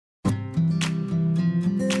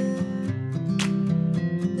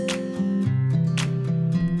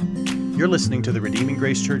You're listening to the Redeeming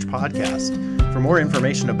Grace Church podcast. For more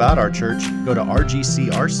information about our church, go to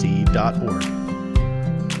rgcrc.org.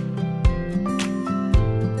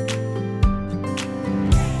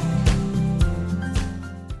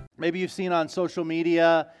 Maybe you've seen on social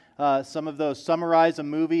media some of those summarize a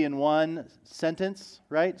movie in one sentence,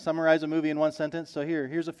 right? Summarize a movie in one sentence. So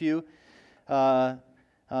here's a few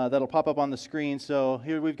that'll pop up on the screen. So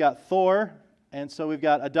here we've got Thor, and so we've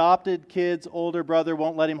got adopted kid's older brother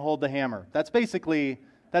won't let him hold the hammer. That's basically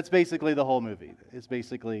the whole movie. It's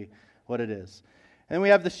basically what it is. And then we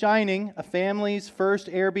have The Shining, a family's first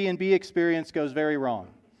Airbnb experience goes very wrong,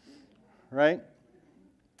 right?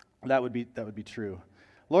 That would be true.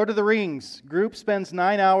 Lord of the Rings, group spends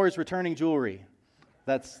 9 hours returning jewelry.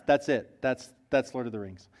 That's it. That's Lord of the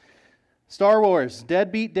Rings. Star Wars,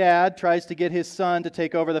 deadbeat dad tries to get his son to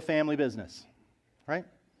take over the family business. Right?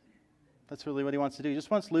 That's really what he wants to do. He just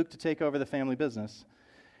wants Luke to take over the family business.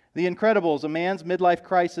 The Incredibles, a man's midlife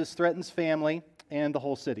crisis threatens family and the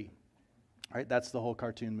whole city. Right? That's the whole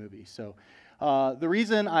cartoon movie. So the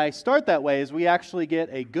reason I start that way is we actually get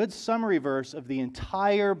a good summary verse of the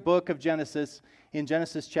entire book of Genesis in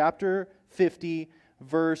Genesis chapter 50,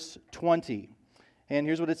 verse 20. And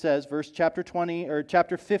here's what it says, chapter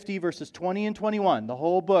 50, verses 20 and 21. The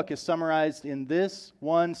whole book is summarized in this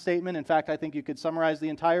one statement. In fact, I think you could summarize the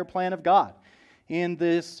entire plan of God in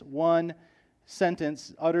this one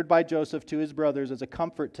sentence uttered by Joseph to his brothers as a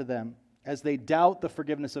comfort to them as they doubt the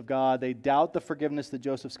forgiveness of God. They doubt the forgiveness that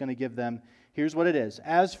Joseph's going to give them. Here's what it is.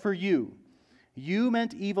 As for you, you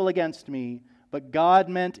meant evil against me, but God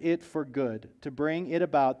meant it for good, to bring it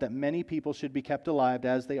about that many people should be kept alive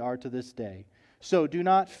as they are to this day. So do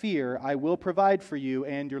not fear, I will provide for you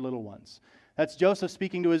and your little ones. That's Joseph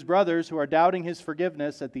speaking to his brothers who are doubting his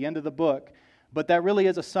forgiveness at the end of the book, but that really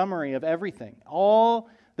is a summary of everything. All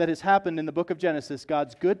that has happened in the book of Genesis,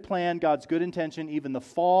 God's good plan, God's good intention, even the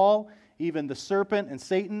fall, even the serpent and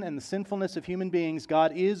Satan and the sinfulness of human beings,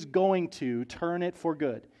 God is going to turn it for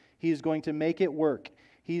good. He is going to make it work.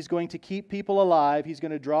 He's going to keep people alive. He's going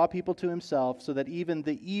to draw people to himself so that even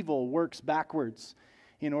the evil works backwards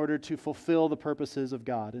in order to fulfill the purposes of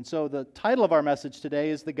God. And so the title of our message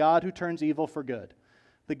today is The God Who Turns Evil for Good.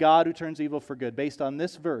 The God Who Turns Evil for Good, based on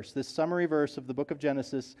this verse, this summary verse of the book of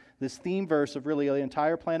Genesis, this theme verse of really the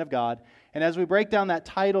entire plan of God. And as we break down that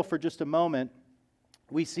title for just a moment,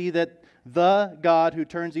 we see that the God who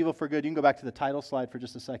turns evil for good. You can go back to the title slide for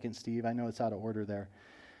just a second, Steve. I know it's out of order there.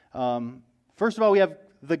 First of all, we have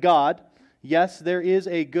the God. Yes, there is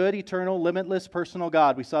a good, eternal, limitless, personal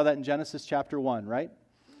God. We saw that in Genesis chapter 1, right?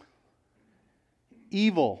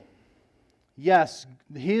 Evil. Yes,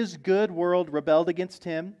 his good world rebelled against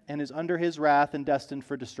him and is under his wrath and destined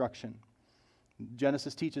for destruction.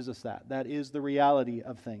 Genesis teaches us that. That is the reality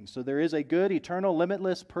of things. So there is a good, eternal,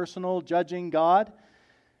 limitless, personal, judging God.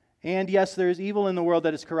 And yes, there is evil in the world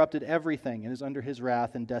that has corrupted everything and is under his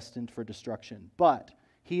wrath and destined for destruction. But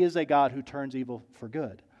he is a God who turns evil for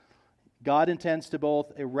good. God intends to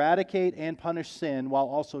both eradicate and punish sin while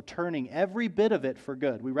also turning every bit of it for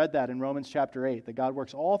good. We read that in Romans chapter 8, that God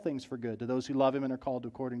works all things for good to those who love him and are called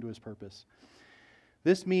according to his purpose.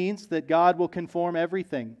 This means that God will conform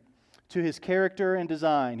everything to his character and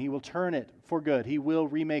design. He will turn it for good. He will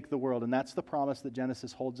remake the world, and that's the promise that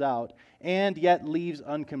Genesis holds out and yet leaves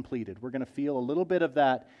uncompleted. We're going to feel a little bit of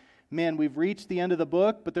that. Man, we've reached the end of the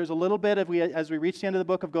book, but there's a little bit as we reach the end of the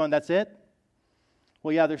book of going, that's it?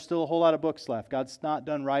 Well, yeah, there's still a whole lot of books left. God's not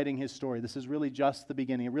done writing his story. This is really just the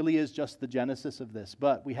beginning. It really is just the genesis of this.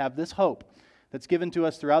 But we have this hope that's given to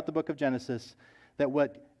us throughout the book of Genesis that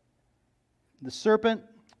what the serpent,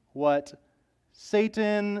 what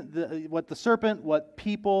Satan, what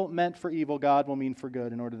people meant for evil, God will mean for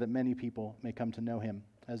good in order that many people may come to know him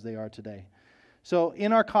as they are today. So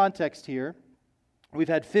in our context here, we've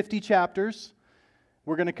had 50 chapters.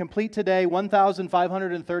 We're going to complete today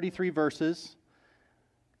 1,533 verses,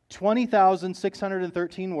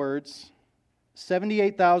 20,613 words,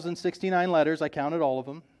 78,069 letters. I counted all of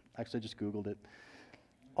them. Actually, I just Googled it.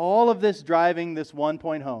 All of this driving this one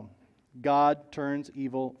point home. God turns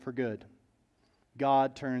evil for good.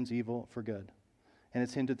 God turns evil for good. And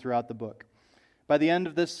it's hinted throughout the book. By the end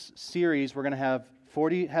of this series, we're going to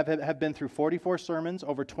have been through 44 sermons,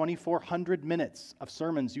 over 2,400 minutes of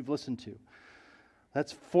sermons you've listened to.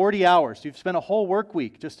 That's 40 hours. You've spent a whole work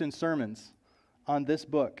week just in sermons on this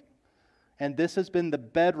book. And this has been the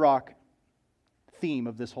bedrock theme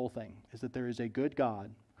of this whole thing, is that there is a good God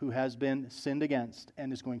who has been sinned against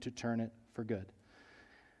and is going to turn it for good.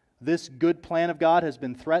 This good plan of God has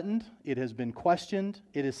been threatened. It has been questioned.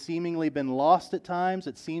 It has seemingly been lost at times.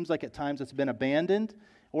 It seems like at times it's been abandoned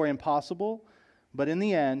or impossible. But in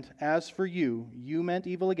the end, as for you, you meant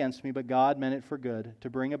evil against me, but God meant it for good, to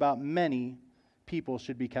bring about many people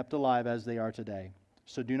should be kept alive as they are today.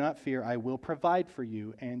 So do not fear, I will provide for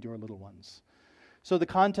you and your little ones. So the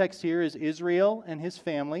context here is Israel and his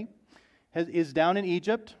family is down in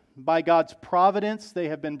Egypt. By God's providence, they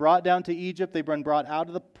have been brought down to Egypt. They've been brought out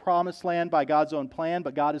of the promised land by God's own plan,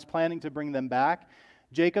 but God is planning to bring them back.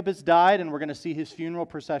 Jacob has died, and we're going to see his funeral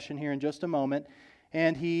procession here in just a moment.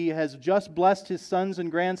 And he has just blessed his sons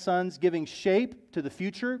and grandsons, giving shape to the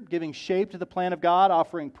future, giving shape to the plan of God,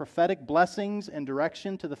 offering prophetic blessings and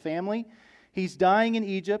direction to the family. He's dying in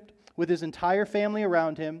Egypt with his entire family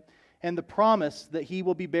around him, and the promise that he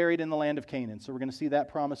will be buried in the land of Canaan. So we're going to see that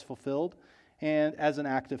promise fulfilled, and as an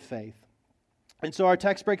act of faith. And so our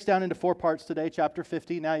text breaks down into 4 parts today, chapter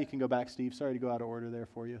 50. Now you can go back, Steve. Sorry to go out of order there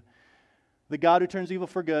for you. The God who turns evil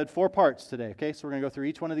for good, 4 parts today, okay? So we're going to go through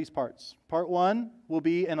each one of these parts. Part 1 will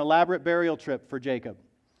be an elaborate burial trip for Jacob.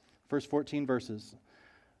 First 14 verses.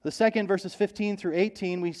 The second, verses 15 through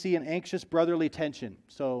 18, we see an anxious brotherly tension.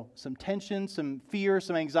 So some tension, some fear,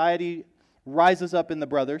 some anxiety rises up in the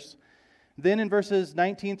brothers. Then in verses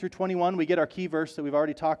 19 through 21, we get our key verse that we've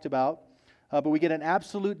already talked about. But we get an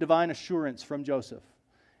absolute divine assurance from Joseph.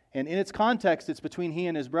 And in its context, it's between he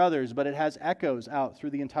and his brothers, but it has echoes out through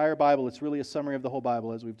the entire Bible. It's really a summary of the whole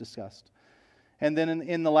Bible, as we've discussed. And then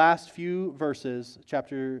in the last few verses,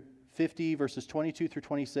 chapter 50, verses 22 through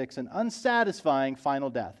 26, an unsatisfying final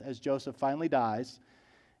death, as Joseph finally dies,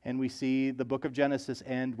 and we see the book of Genesis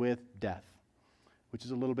end with death, which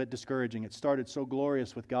is a little bit discouraging. It started so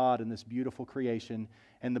glorious with God and this beautiful creation,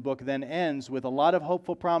 and the book then ends with a lot of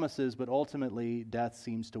hopeful promises, but ultimately death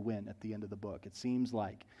seems to win at the end of the book. It seems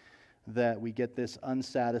like that we get this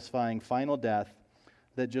unsatisfying final death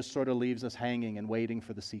that just sort of leaves us hanging and waiting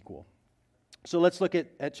for the sequel. So let's look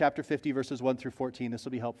at chapter 50, verses 1 through 14. This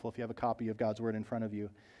will be helpful if you have a copy of God's Word in front of you.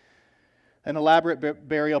 An elaborate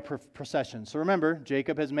burial procession. So remember,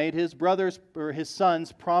 Jacob has made his brothers, or his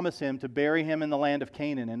sons, promise him to bury him in the land of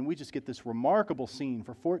Canaan. And we just get this remarkable scene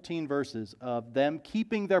for 14 verses of them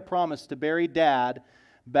keeping their promise to bury Dad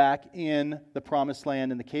back in the promised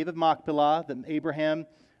land in the cave of Machpelah that Abraham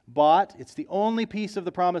bought. It's the only piece of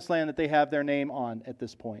the promised land that they have their name on at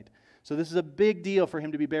this point. So this is a big deal for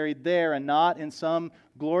him to be buried there and not in some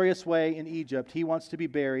glorious way in Egypt. He wants to be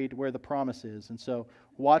buried where the promise is. And so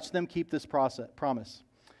watch them keep this promise.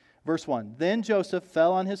 Verse 1, Then Joseph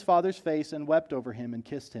fell on his father's face and wept over him and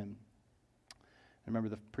kissed him. Remember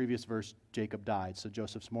the previous verse, Jacob died, so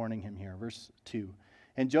Joseph's mourning him here. Verse 2,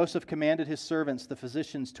 And Joseph commanded his servants, the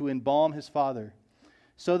physicians, to embalm his father.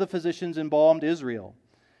 So the physicians embalmed Israel.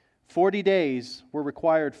 40 days were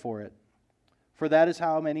required for it, for that is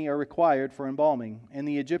how many are required for embalming. And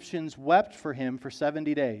the Egyptians wept for him for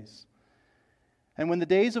 70 days. And when the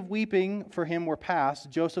days of weeping for him were past,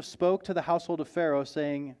 Joseph spoke to the household of Pharaoh,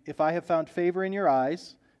 saying, If I have found favor in your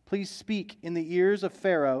eyes, please speak in the ears of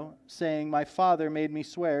Pharaoh, saying, My father made me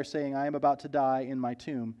swear, saying, I am about to die in my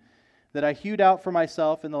tomb, that I hewed out for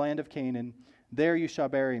myself in the land of Canaan. There you shall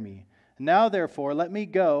bury me. Now, therefore, let me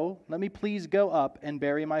please go up and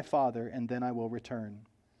bury my father, and then I will return.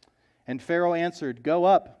 And Pharaoh answered, Go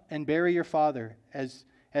up and bury your father, as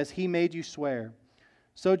he made you swear.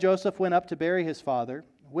 So Joseph went up to bury his father.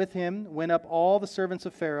 With him went up all the servants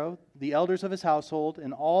of Pharaoh, the elders of his household,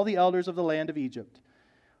 and all the elders of the land of Egypt,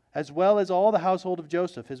 as well as all the household of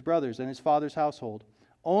Joseph, his brothers, and his father's household.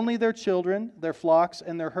 Only their children, their flocks,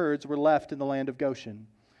 and their herds were left in the land of Goshen.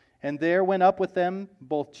 And there went up with them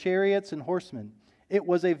both chariots and horsemen. It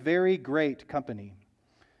was a very great company.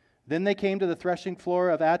 Then they came to the threshing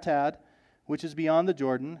floor of Atad, which is beyond the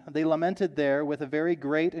Jordan. They lamented there with a very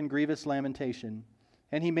great and grievous lamentation.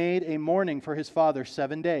 And he made a mourning for his father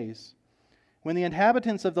 7 days. When the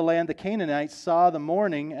inhabitants of the land, the Canaanites, saw the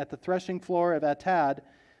mourning at the threshing floor of Atad,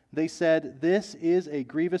 they said, This is a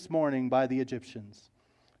grievous mourning by the Egyptians.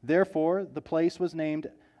 Therefore the place was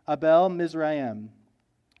named Abel Mizraim.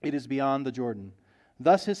 It is beyond the Jordan.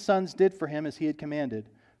 Thus his sons did for him as he had commanded.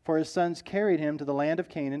 For his sons carried him to the land of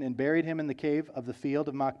Canaan and buried him in the cave of the field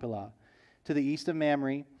of Machpelah, to the east of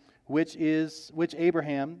Mamre, which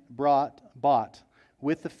Abraham bought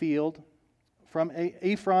with the field from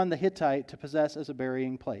Ephron the Hittite to possess as a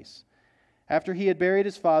burying place. After he had buried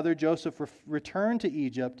his father, Joseph returned to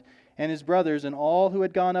Egypt, and his brothers and all who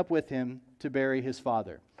had gone up with him to bury his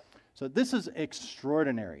father. So this is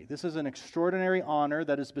extraordinary. This is an extraordinary honor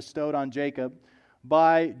that is bestowed on Jacob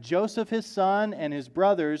by Joseph, his son, and his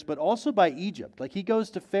brothers, but also by Egypt. Like, he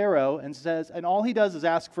goes to Pharaoh and says, and all he does is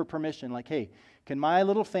ask for permission. Like, hey, can my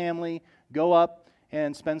little family go up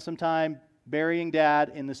and spend some time burying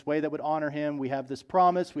Dad in this way that would honor him. We have this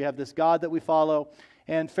promise. We have this God that we follow.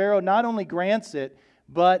 And Pharaoh not only grants it,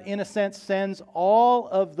 but in a sense sends all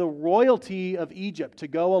of the royalty of Egypt to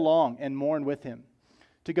go along and mourn with him,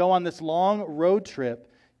 to go on this long road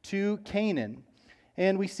trip to Canaan.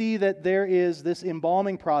 And we see that there is this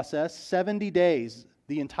embalming process, 70 days.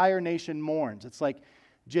 The entire nation mourns. It's like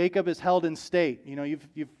Jacob is held in state. You know,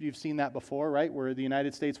 you've seen that before, right? Where the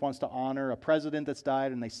United States wants to honor a president that's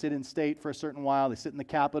died, and they sit in state for a certain while. They sit in the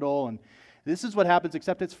Capitol, and this is what happens,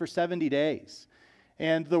 except it's for 70 days.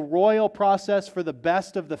 And the royal process for the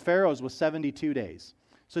best of the pharaohs was 72 days.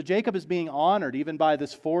 So Jacob is being honored even by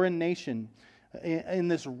this foreign nation in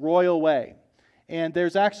this royal way. And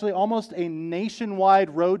there's actually almost a nationwide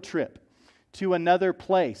road trip to another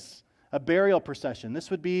place, a burial procession. This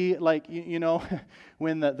would be like, you know,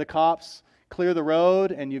 when the cops clear the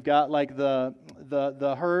road and you've got like the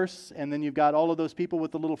hearse, and then you've got all of those people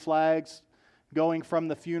with the little flags going from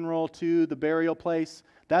the funeral to the burial place.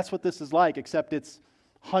 That's what this is like, except it's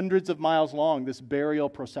hundreds of miles long, this burial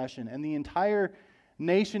procession. And the entire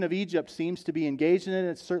nation of Egypt seems to be engaged in it.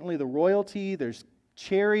 It's certainly the royalty. There's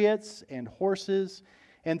chariots and horses,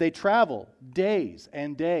 and they travel days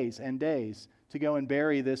and days and days to go and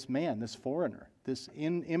bury this man, this foreigner, this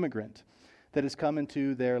immigrant that has come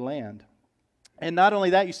into their land. And not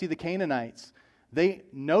only that, you see the Canaanites, they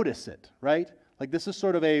notice it, right? Like this is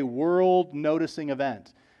sort of a world noticing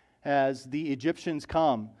event as the Egyptians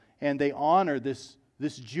come and they honor this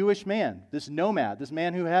Jewish man, this nomad, this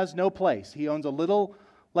man who has no place. He owns a little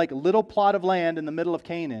plot of land in the middle of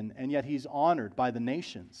Canaan, and yet he's honored by the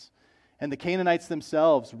nations. And the Canaanites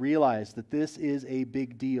themselves realize that this is a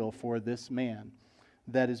big deal for this man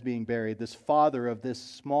that is being buried, this father of this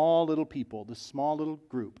small little people, this small little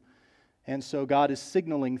group. And so God is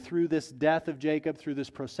signaling through this death of Jacob, through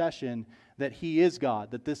this procession, that he is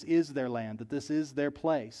God, that this is their land, that this is their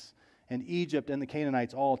place. And Egypt and the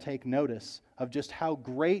Canaanites all take notice of just how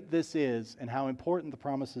great this is and how important the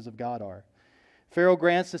promises of God are. Pharaoh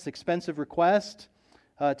grants this expensive request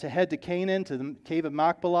to head to Canaan, to the cave of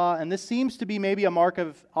Machpelah. And this seems to be maybe a mark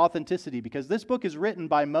of authenticity, because this book is written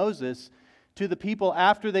by Moses to the people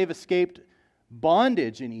after they've escaped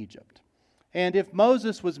bondage in Egypt. And if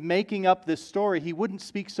Moses was making up this story, he wouldn't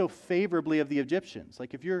speak so favorably of the Egyptians.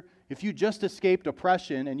 Like if you just escaped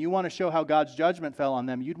oppression and you want to show how God's judgment fell on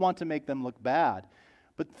them, you'd want to make them look bad.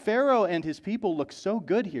 But Pharaoh and his people look so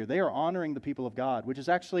good here. They are honoring the people of God, which is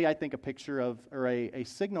actually, I think, a picture of, or a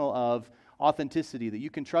signal of authenticity, that you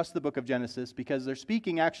can trust the book of Genesis because they're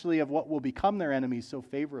speaking actually of what will become their enemies so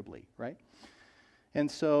favorably, right? And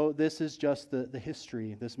so this is just the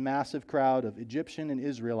history, this massive crowd of Egyptian and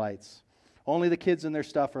Israelites. Only the kids and their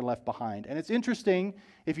stuff are left behind. And it's interesting,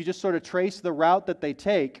 if you just sort of trace the route that they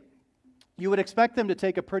take, you would expect them to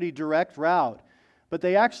take a pretty direct route. But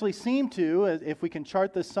they actually seem to, if we can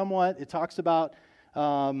chart this somewhat, it talks about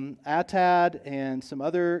Atad and some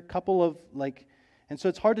other couple of and so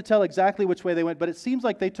it's hard to tell exactly which way they went, but it seems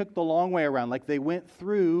like they took the long way around, like they went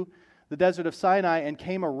through the desert of Sinai and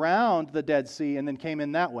came around the Dead Sea and then came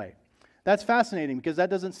in that way. That's fascinating because that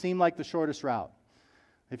doesn't seem like the shortest route.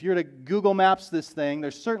 If you were to Google Maps this thing,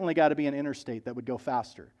 there's certainly got to be an interstate that would go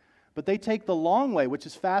faster. But they take the long way, which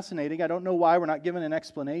is fascinating. I don't know why we're not given an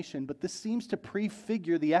explanation, but this seems to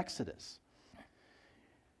prefigure the Exodus.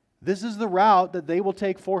 This is the route that they will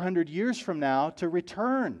take 400 years from now to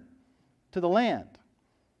return to the land.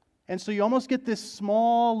 And so you almost get this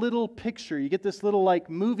small little picture. You get this little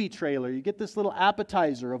movie trailer. You get this little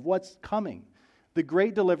appetizer of what's coming, the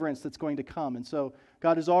great deliverance that's going to come. And so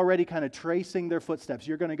God is already kind of tracing their footsteps.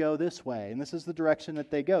 You're going to go this way. And this is the direction that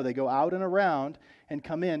they go. They go out and around and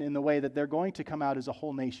come in the way that they're going to come out as a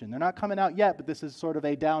whole nation. They're not coming out yet, but this is sort of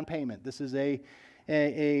a down payment. This is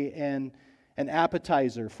an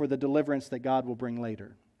appetizer for the deliverance that God will bring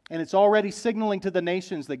later. And it's already signaling to the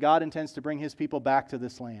nations that God intends to bring his people back to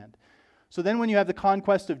this land. So then when you have the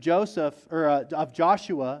conquest of of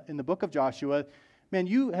Joshua in the book of Joshua, man,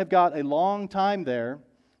 you have got a long time there,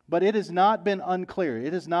 but it has not been unclear.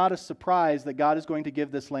 It is not a surprise that God is going to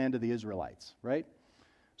give this land to the Israelites, right?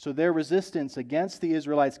 So their resistance against the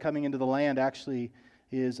Israelites coming into the land actually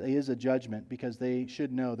is a judgment, because they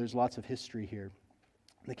should know there's lots of history here.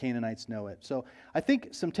 The Canaanites know it. So I think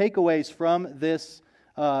some takeaways from this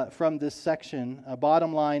section,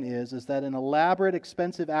 bottom line is that an elaborate,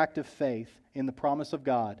 expensive act of faith in the promise of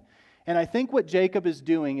God. And I think what Jacob is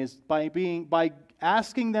doing is by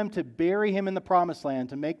asking them to bury him in the promised land,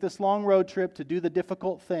 to make this long road trip, to do the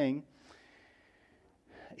difficult thing,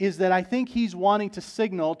 is that I think he's wanting to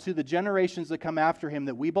signal to the generations that come after him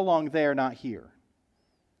that we belong there, not here.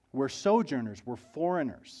 We're sojourners, we're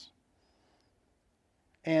foreigners.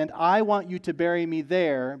 And I want you to bury me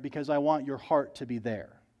there because I want your heart to be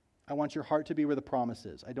there. I want your heart to be where the promise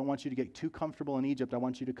is. I don't want you to get too comfortable in Egypt. I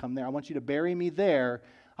want you to come there. I want you to bury me there.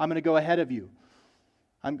 I'm going to go ahead of you.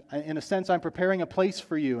 In a sense, I'm preparing a place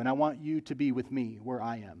for you, and I want you to be with me where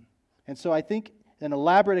I am. And so I think an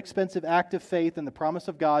elaborate, expensive act of faith in the promise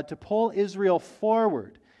of God to pull Israel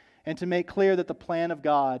forward and to make clear that the plan of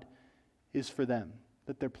God is for them,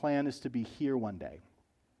 that their plan is to be here one day.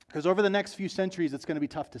 Because over the next few centuries, it's going to be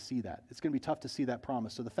tough to see that. It's going to be tough to see that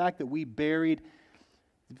promise. So the fact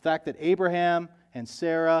that Abraham and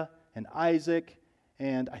Sarah and Isaac,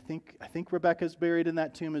 and I think Rebekah's buried in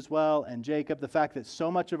that tomb as well, and Jacob, the fact that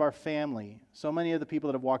so much of our family, so many of the people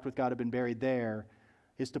that have walked with God have been buried there,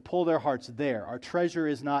 is to pull their hearts there. Our treasure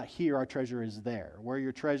is not here, our treasure is there. Where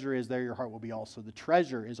your treasure is, there your heart will be also. The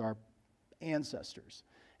treasure is our ancestors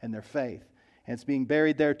and their faith. And it's being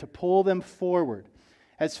buried there to pull them forward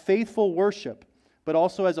as faithful worship, but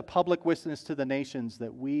also as a public witness to the nations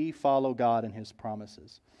that we follow God and His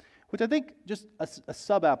promises. Which I think, just a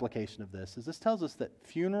sub-application of this, is this tells us that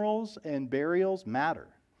funerals and burials matter.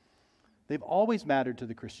 They've always mattered to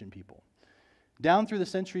the Christian people. Down through the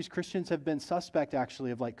centuries, Christians have been suspect,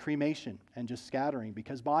 actually, of like cremation and just scattering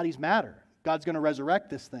because bodies matter. God's going to resurrect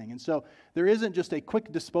this thing. And so there isn't just a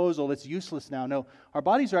quick disposal, it's useless now. No, our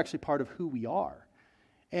bodies are actually part of who we are.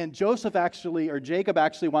 And Jacob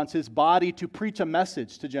actually wants his body to preach a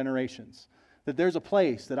message to generations, that there's a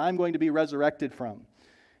place that I'm going to be resurrected from.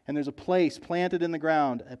 And there's a place planted in the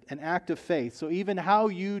ground, an act of faith. So even how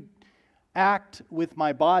you act with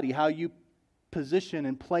my body, how you position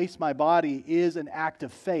and place my body is an act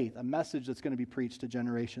of faith, a message that's going to be preached to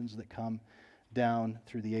generations that come down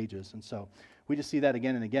through the ages. And so we just see that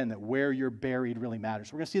again and again, that where you're buried really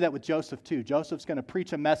matters. We're going to see that with Joseph too. Joseph's going to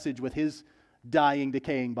preach a message with his dying,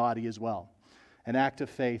 decaying body as well, an act of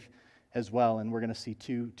faith as well. And we're going to see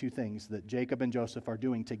two things that Jacob and Joseph are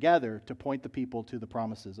doing together to point the people to the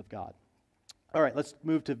promises of God. All right, let's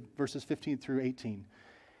move to verses 15 through 18.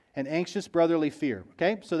 An anxious brotherly fear.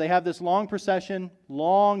 Okay, so they have this long procession,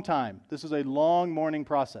 long time. This is a long mourning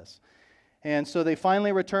process. And so they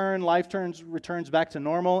finally return. Life returns back to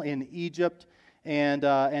normal in Egypt.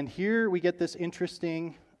 And here we get this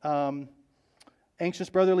interesting anxious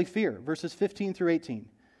brotherly fear. Verses 15 through 18.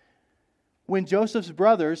 When Joseph's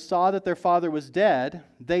brothers saw that their father was dead,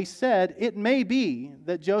 they said, "It may be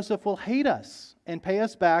that Joseph will hate us and pay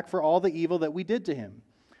us back for all the evil that we did to him."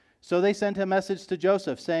 So they sent a message to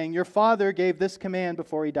Joseph, saying, "Your father gave this command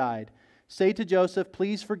before he died. Say to Joseph,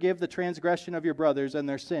 please forgive the transgression of your brothers and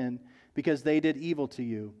their sin, because they did evil to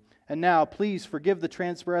you. And now, please forgive the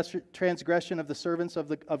transgression of the servants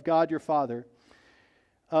of God your father."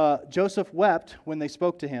 Joseph wept when they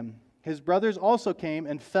spoke to him. His brothers also came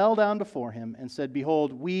and fell down before him and said,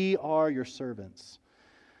 "Behold, we are your servants."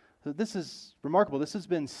 So this is remarkable. This has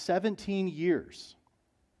been 17 years,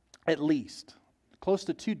 at least, close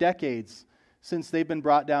to 2 decades since they've been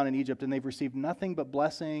brought down in Egypt, and they've received nothing but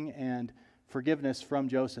blessing and forgiveness from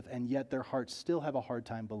Joseph, and yet their hearts still have a hard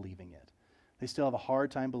time believing it. They still have a hard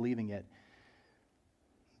time believing it.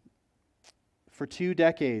 For 2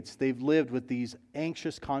 decades, they've lived with these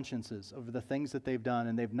anxious consciences over the things that they've done,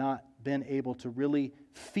 and they've not been able to really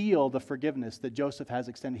feel the forgiveness that Joseph has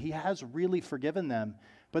extended. He has really forgiven them,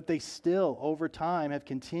 but they still, over time, have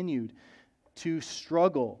continued to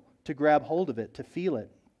struggle to grab hold of it, to feel it.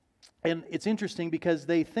 And it's interesting because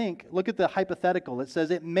they think, look at the hypothetical. It says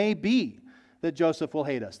it may be that Joseph will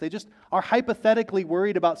hate us. They just are hypothetically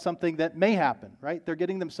worried about something that may happen, right? They're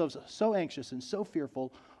getting themselves so anxious and so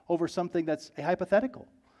fearful over something that's a hypothetical,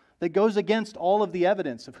 that goes against all of the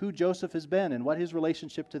evidence of who Joseph has been and what his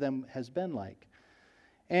relationship to them has been like.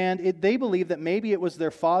 And they believe that maybe it was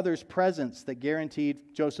their father's presence that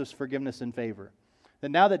guaranteed Joseph's forgiveness and favor. That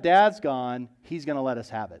now that dad's gone, he's going to let us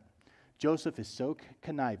have it. Joseph is so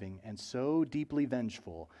conniving and so deeply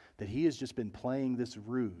vengeful that he has just been playing this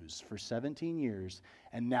ruse for 17 years,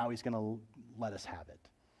 and now he's going to let us have it.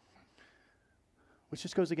 Which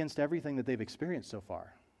just goes against everything that they've experienced so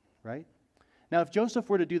far, right? Now, if Joseph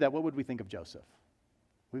were to do that, what would we think of Joseph?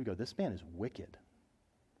 We would go, this man is wicked.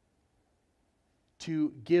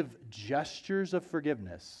 To give gestures of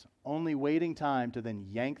forgiveness, only waiting time to then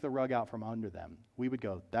yank the rug out from under them, we would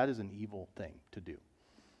go, that is an evil thing to do.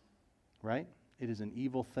 Right? It is an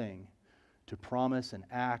evil thing to promise and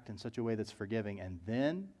act in such a way that's forgiving, and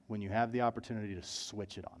then, when you have the opportunity, to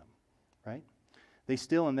switch it on them. Right? They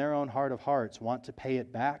still, in their own heart of hearts, want to pay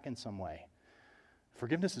it back in some way.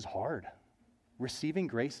 Forgiveness is hard. Receiving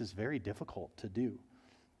grace is very difficult to do.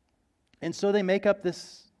 And so they make up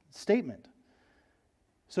this statement.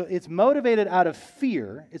 So it's motivated out of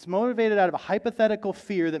fear. It's motivated out of a hypothetical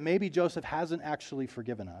fear that maybe Joseph hasn't actually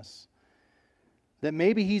forgiven us. That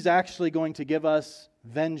maybe he's actually going to give us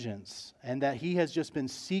vengeance, and that he has just been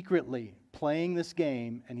secretly playing this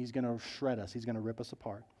game, and he's going to shred us. He's going to rip us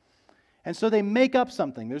apart. And so they make up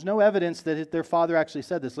something. There's no evidence that their father actually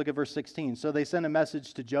said this. Look at verse 16. So they send a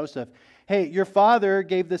message to Joseph. Hey, your father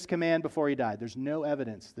gave this command before he died. There's no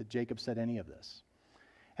evidence that Jacob said any of this.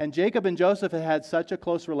 And Jacob and Joseph had had such a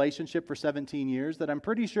close relationship for 17 years that I'm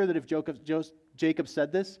pretty sure that if Jacob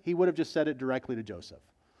said this, he would have just said it directly to Joseph.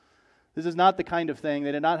 This is not the kind of thing,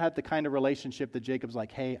 they did not have the kind of relationship that Jacob's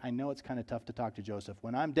like, hey, I know it's kind of tough to talk to Joseph.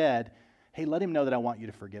 When I'm dead, hey, let him know that I want you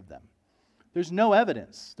to forgive them. There's no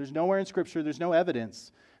evidence. There's nowhere in Scripture, there's no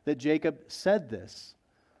evidence that Jacob said this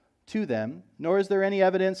to them, nor is there any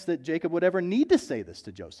evidence that Jacob would ever need to say this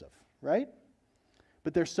to Joseph, right?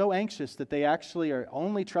 But they're so anxious that they actually are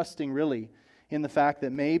only trusting really in the fact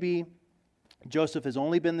that maybe Joseph has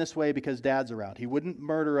only been this way because Dad's around. He wouldn't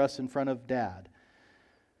murder us in front of Dad.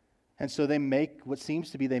 And so they make what seems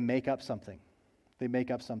to be they make up something. They make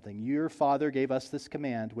up something. Your father gave us this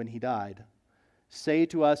command when he died. Say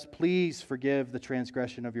to us, please forgive the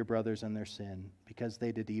transgression of your brothers and their sin, because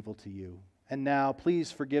they did evil to you. And now,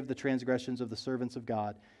 please forgive the transgressions of the servants of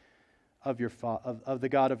God, of the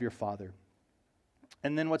God of your father.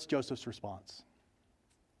 And then what's Joseph's response?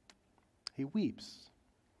 He weeps.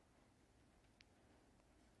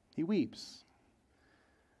 He weeps.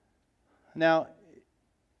 Now,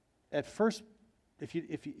 at first, if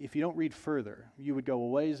you don't read further, you would go, well,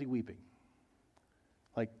 why is he weeping?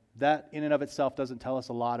 Like, that in and of itself doesn't tell us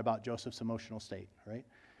a lot about Joseph's emotional state, right?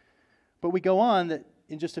 But we go on that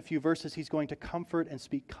in just a few verses, he's going to comfort and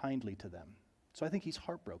speak kindly to them. So I think he's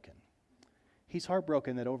heartbroken. He's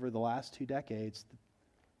heartbroken that over the last 2 decades,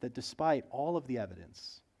 that despite all of the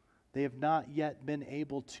evidence, they have not yet been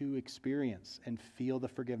able to experience and feel the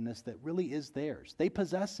forgiveness that really is theirs. They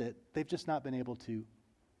possess it, they've just not been able to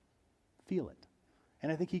feel it.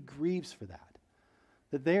 And I think he grieves for that.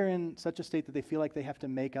 That they're in such a state that they feel like they have to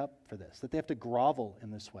make up for this, that they have to grovel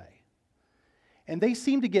in this way. And they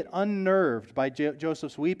seem to get unnerved by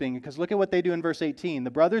Joseph's weeping, because look at what they do in verse 18.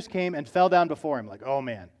 The brothers came and fell down before him, like, oh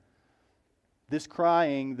man, this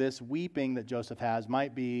crying, this weeping that Joseph has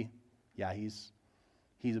might be, yeah, he's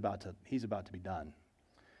about to be done.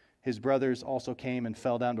 His brothers also came and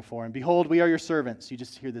fell down before him. Behold, we are your servants. You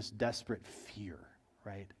just hear this desperate fear,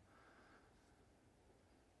 right?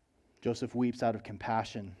 Joseph weeps out of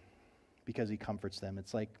compassion because he comforts them.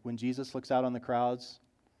 It's like when Jesus looks out on the crowds,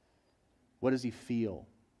 what does he feel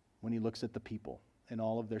when he looks at the people and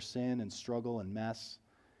all of their sin and struggle and mess?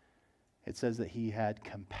 It says that he had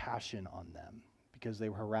compassion on them because they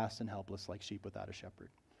were harassed and helpless like sheep without a shepherd.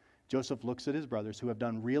 Joseph looks at his brothers who have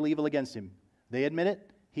done real evil against him. They admit it.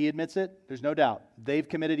 He admits it. There's no doubt. They've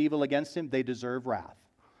committed evil against him. They deserve wrath.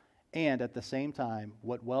 And at the same time,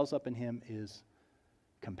 what wells up in him is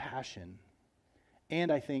compassion.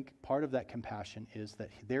 And I think part of that compassion is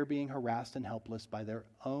that they're being harassed and helpless by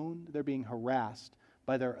they're being harassed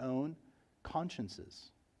by their own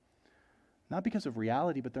consciences. Not because of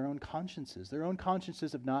reality, but their own consciences. Their own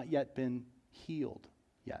consciences have not yet been healed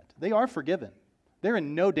yet. They are forgiven. They're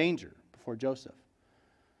in no danger before Joseph.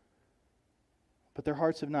 But their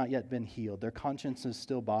hearts have not yet been healed. Their consciences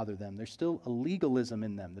still bother them. There's still a legalism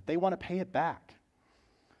in them that they want to pay it back.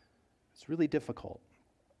 It's really difficult.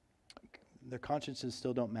 Their consciences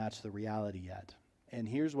still don't match the reality yet. And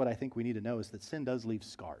here's what I think we need to know is that sin does leave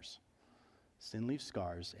scars. Sin leaves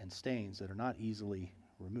scars and stains that are not easily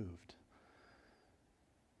removed.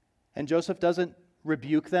 And Joseph doesn't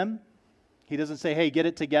rebuke them. He doesn't say, hey, get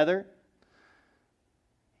it together.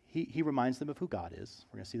 He reminds them of who God is.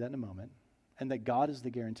 We're going to see that in a moment. And that God is the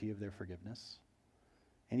guarantee of their forgiveness.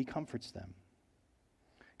 And he comforts them.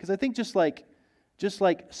 Because I think just like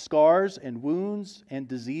scars and wounds and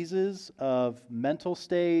diseases of mental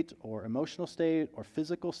state or emotional state or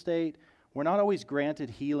physical state, we're not always granted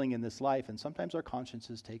healing in this life, and sometimes our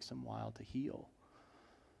consciences take some while to heal.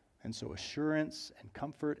 And so assurance and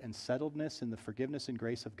comfort and settledness in the forgiveness and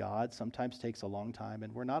grace of God sometimes takes a long time,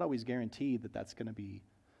 and we're not always guaranteed that that's going to be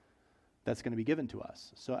given to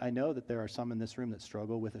us. So I know that there are some in this room that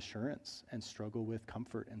struggle with assurance and struggle with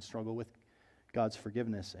comfort and struggle with God's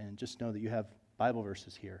forgiveness, and just know that you have Bible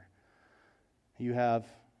verses here.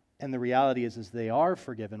 And the reality is they are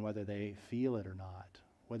forgiven whether they feel it or not,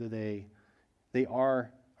 whether they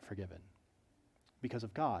are forgiven because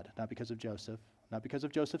of God, not because of Joseph, not because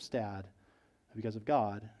of Joseph's dad, but because of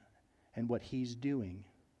God and what he's doing.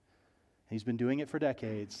 He's been doing it for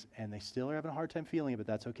decades, and they still are having a hard time feeling it, but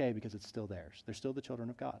that's okay because it's still theirs. They're still the children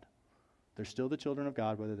of God. They're still the children of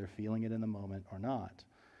God, whether they're feeling it in the moment or not.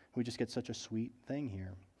 We just get such a sweet thing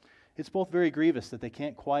here. It's both very grievous that they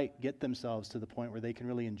can't quite get themselves to the point where they can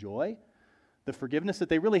really enjoy the forgiveness that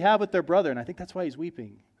they really have with their brother, and I think that's why he's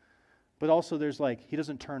weeping. But also there's he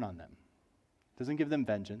doesn't turn on them, doesn't give them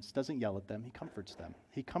vengeance, doesn't yell at them. He comforts them.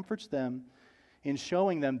 He comforts them in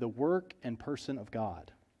showing them the work and person of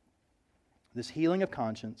God. This healing of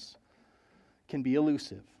conscience can be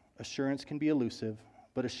elusive. Assurance can be elusive,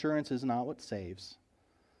 but assurance is not what saves.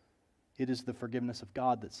 It is the forgiveness of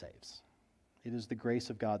God that saves. It is the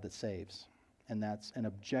grace of God that saves. And that's an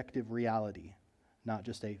objective reality, not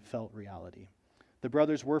just a felt reality. The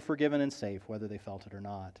brothers were forgiven and safe, whether they felt it or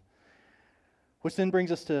not. Which then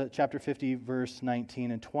brings us to chapter 50, verse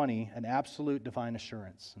 19 and 20, an absolute divine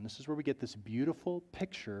assurance. And this is where we get this beautiful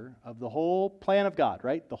picture of the whole plan of God,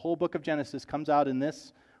 right? The whole book of Genesis comes out in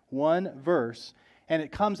this one verse, and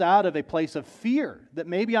it comes out of a place of fear that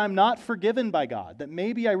maybe I'm not forgiven by God, that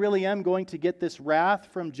maybe I really am going to get this wrath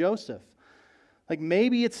from Joseph.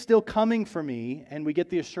 Maybe it's still coming for me, and we get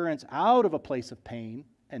the assurance out of a place of pain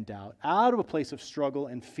and doubt, out of a place of struggle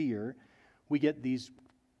and fear. We get these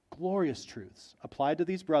glorious truths applied to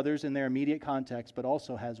these brothers in their immediate context, but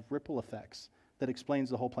also has ripple effects that explains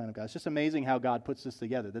the whole plan of God. It's just amazing how God puts this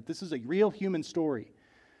together, that this is a real human story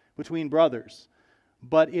between brothers,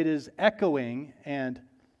 but it is echoing and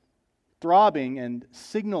throbbing and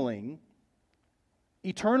signaling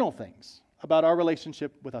eternal things about our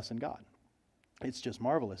relationship with us and God. It's just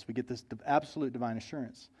marvelous. We get this absolute divine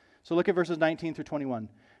assurance. So look at verses 19 through 21.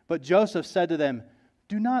 But Joseph said to them,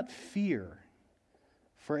 "Do not fear,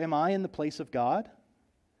 for am I in the place of God?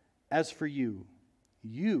 As for you,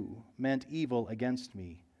 you meant evil against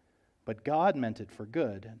me, but God meant it for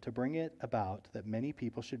good, to bring it about that many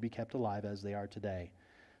people should be kept alive as they are today.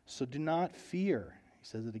 So do not fear," he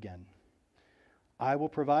says it again. "I will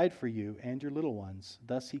provide for you and your little ones."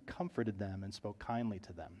 Thus he comforted them and spoke kindly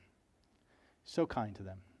to them. So kind to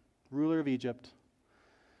them. Ruler of Egypt.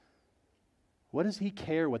 What does he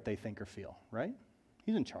care what they think or feel, right?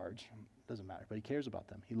 He's in charge. Doesn't matter, but he cares about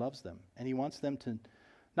them. He loves them. And he wants them to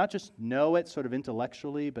not just know it sort of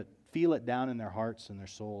intellectually, but feel it down in their hearts and their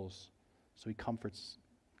souls. So he comforts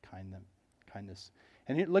kindness.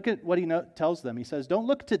 And here, look at what he tells them. He says, don't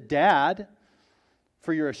look to Dad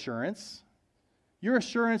for your assurance. Your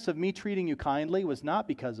assurance of me treating you kindly was not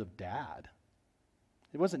because of Dad.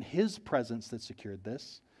 It wasn't his presence that secured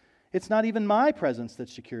this. It's not even my presence that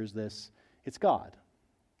secures this. It's God.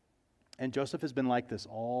 And Joseph has been like this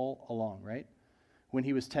all along, right? When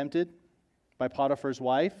he was tempted by Potiphar's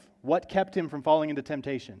wife, what kept him from falling into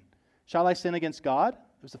temptation? Shall I sin against God?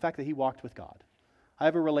 It was the fact that he walked with God. I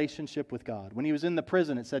have a relationship with God. When he was in the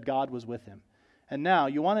prison, it said God was with him. And now,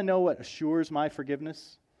 you want to know what assures my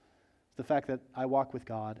forgiveness? It's the fact that I walk with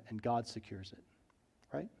God and God secures it,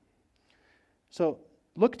 right? So,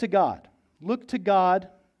 look to God. Look to God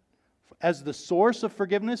as the source of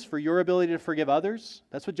forgiveness for your ability to forgive others.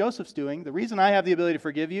 That's what Joseph's doing. The reason I have the ability to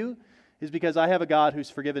forgive you is because I have a God who's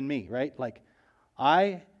forgiven me, right?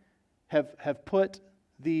 I have put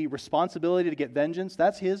the responsibility to get vengeance.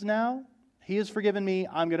 That's his now. He has forgiven me.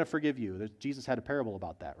 I'm going to forgive you. Jesus had a parable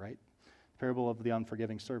about that, right? The parable of the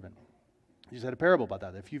unforgiving servant. Jesus had a parable about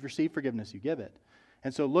that. If you've received forgiveness, you give it.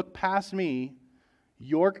 And so look past me.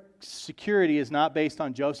 Your security is not based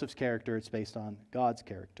on Joseph's character. It's based on God's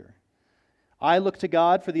character. I look to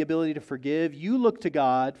God for the ability to forgive. You look to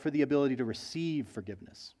God for the ability to receive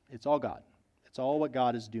forgiveness. It's all God. It's all what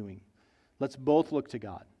God is doing. Let's both look to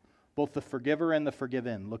God. Both the forgiver and the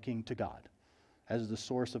forgiven looking to God as the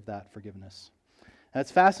source of that forgiveness. And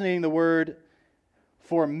it's fascinating, the word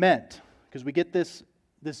for meant, because we get this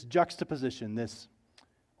juxtaposition, this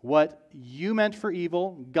what you meant for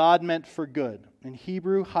evil, God meant for good. In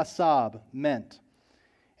Hebrew, hasab, meant.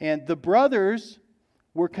 And the brothers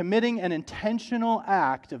were committing an intentional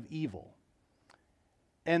act of evil.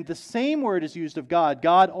 And the same word is used of God.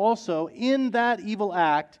 God also, in that evil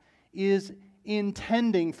act, is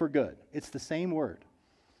intending for good. It's the same word.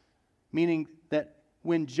 Meaning that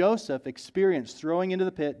when Joseph experienced throwing into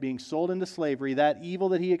the pit, being sold into slavery, that evil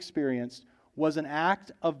that he experienced was an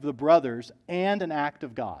act of the brothers and an act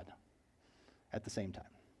of God at the same time.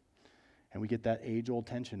 And we get that age-old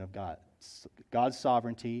tension of God's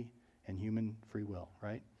sovereignty and human free will,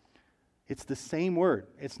 right? It's the same word.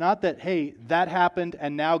 It's not that, hey, that happened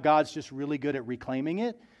and now God's just really good at reclaiming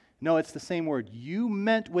it. No, it's the same word. You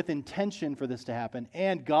meant with intention for this to happen,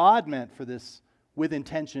 and God meant for this with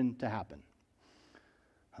intention to happen.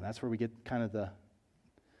 And that's where we get kind of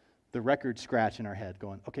the record scratch in our head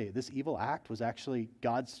going, okay, this evil act was actually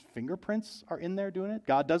God's fingerprints are in there doing it.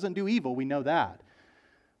 God doesn't do evil, we know that.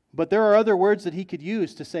 But there are other words that he could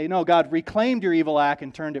use to say, no, God reclaimed your evil act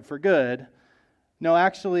and turned it for good. No,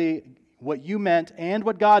 actually, what you meant and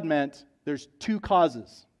what God meant, there's two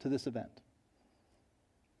causes to this event.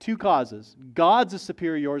 Two causes. God's is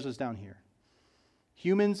superior, yours is down here.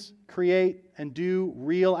 Humans create and do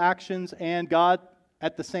real actions, and God,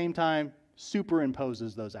 at the same time,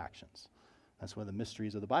 superimposes those actions. That's one of the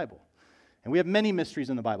mysteries of the Bible. And we have many mysteries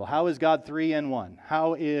in the Bible. How is God three in one?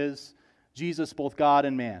 How is Jesus both God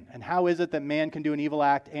and man? And how is it that man can do an evil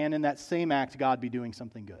act and in that same act God be doing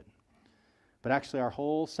something good? But actually our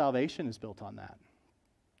whole salvation is built on that.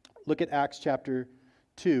 Look at Acts chapter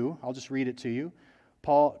 2. I'll just read it to you.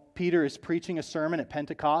 Peter is preaching a sermon at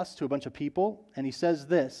Pentecost to a bunch of people, and he says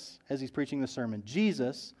this as he's preaching the sermon: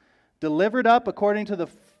 Jesus, delivered up according to the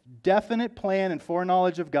definite plan and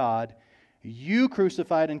foreknowledge of God, you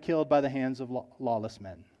crucified and killed by the hands of lawless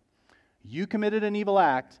men. You committed an evil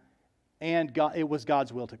act, and it was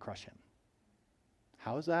God's will to crush him.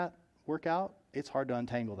 How does that work out? It's hard to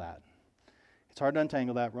untangle that. It's hard to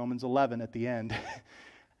untangle that. Romans 11 at the end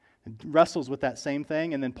wrestles with that same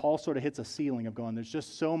thing, and then Paul sort of hits a ceiling of going, there's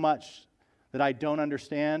just so much that I don't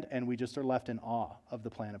understand, and we just are left in awe of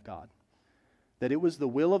the plan of God. That it was the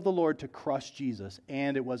will of the Lord to crush Jesus,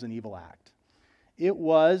 and it was an evil act. It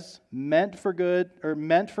was meant for good, or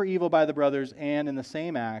meant for evil by the brothers, and in the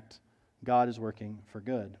same act, God is working for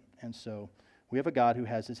good. And so we have a God who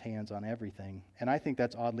has his hands on everything, and I think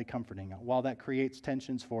that's oddly comforting. While that creates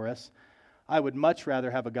tensions for us, I would much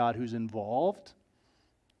rather have a God who's involved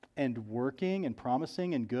and working and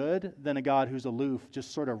promising and good than a God who's aloof,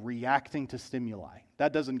 just sort of reacting to stimuli.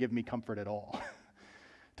 That doesn't give me comfort at all.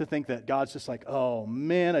 To think that God's just like, oh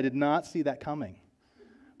man, I did not see that coming.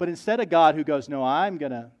 But instead a God who goes, no,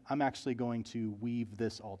 I'm actually going to weave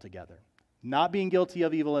this all together. Not being guilty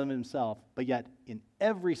of evil in himself, but yet in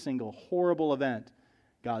every single horrible event,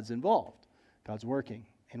 God's involved. God's working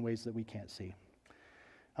in ways that we can't see.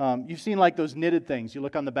 You've seen like those knitted things. You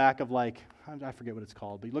look on the back of I forget what it's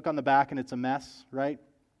called, but you look on the back and it's a mess, right?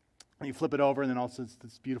 And you flip it over and then also it's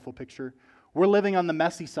this beautiful picture. We're living on the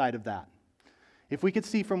messy side of that. If we could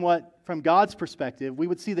see from God's perspective, we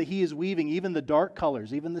would see that he is weaving even the dark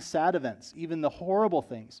colors, even the sad events, even the horrible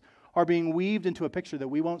things are being weaved into a picture that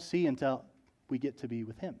we won't see until we get to be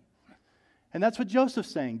with him. And that's what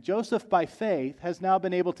Joseph's saying. Joseph, by faith, has now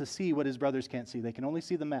been able to see what his brothers can't see. They can only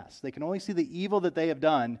see the mess. They can only see the evil that they have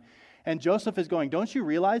done. And Joseph is going, don't you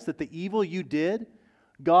realize that the evil you did,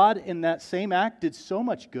 God in that same act did so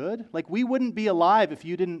much good? Like, we wouldn't be alive if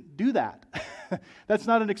you didn't do that. That's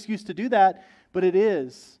not an excuse to do that, but it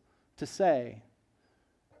is to say,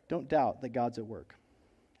 don't doubt that God's at work.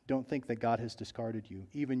 Don't think that God has discarded you.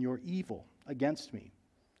 Even your evil against me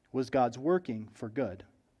was God's working for good,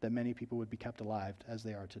 that many people would be kept alive as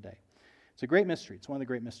they are today. It's a great mystery. It's one of the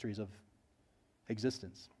great mysteries of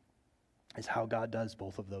existence, is how God does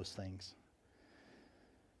both of those things.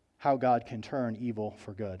 How God can turn evil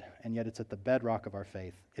for good, and yet it's at the bedrock of our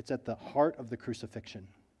faith. It's at the heart of the crucifixion.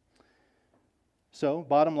 So,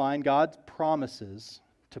 bottom line, God promises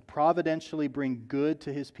to providentially bring good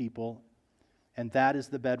to his people, and that is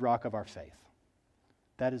the bedrock of our faith.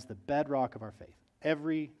 That is the bedrock of our faith.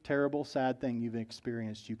 Every terrible, sad thing you've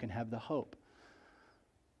experienced, you can have the hope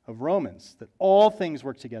of Romans, that all things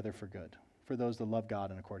work together for good, for those that love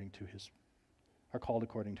God and are called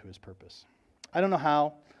according to his purpose. I don't know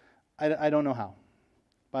how. I don't know how.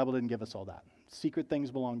 The Bible didn't give us all that. Secret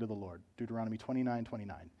things belong to the Lord. Deuteronomy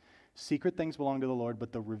 29:29. Secret things belong to the Lord,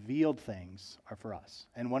 but the revealed things are for us.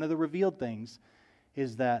 And one of the revealed things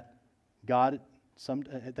is that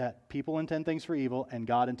that people intend things for evil and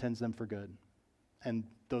God intends them for good. And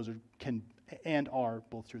those are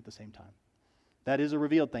both true at the same time. That is a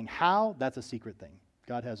revealed thing. How? That's a secret thing.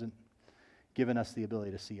 God hasn't given us the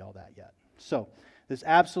ability to see all that yet. So, this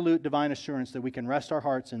absolute divine assurance that we can rest our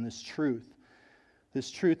hearts in this truth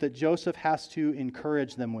that Joseph has to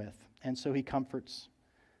encourage them with. And so he comforts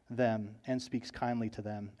them and speaks kindly to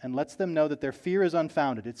them and lets them know that their fear is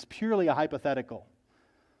unfounded. It's purely a hypothetical.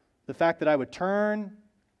 The fact that I would turn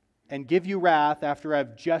and give you wrath after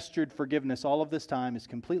I've gestured forgiveness all of this time is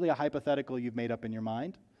completely a hypothetical you've made up in your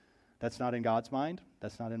mind. That's not in God's mind.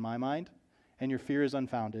 That's not in my mind. And your fear is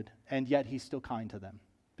unfounded. And yet he's still kind to them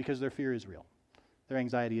because their fear is real. Their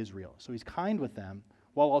anxiety is real. So he's kind with them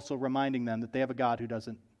while also reminding them that they have a God who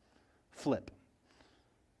doesn't flip.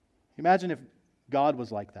 Imagine if God was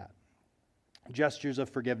like that. Gestures of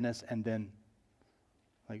forgiveness and then,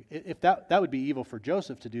 if that would be evil for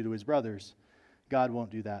Joseph to do to his brothers, God won't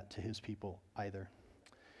do that to his people either.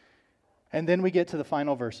 And then we get to the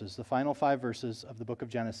final verses, the final 5 verses of the book of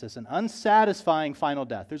Genesis, an unsatisfying final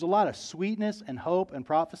death. There's a lot of sweetness and hope and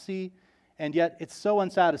prophecy, and yet it's so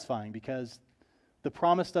unsatisfying because the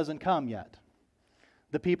promise doesn't come yet.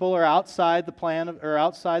 The people are outside the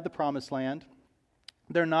promised land.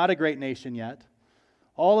 They're not a great nation yet.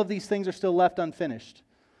 All of these things are still left unfinished.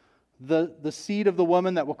 The seed of the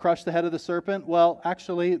woman that will crush the head of the serpent, well,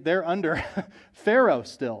 actually, they're under Pharaoh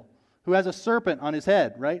still, who has a serpent on his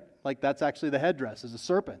head, right? Like that's actually the headdress, is a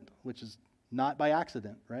serpent, which is not by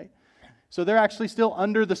accident, right? So they're actually still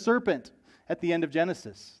under the serpent at the end of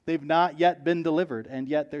Genesis. They've not yet been delivered, and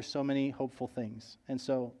yet there's so many hopeful things. And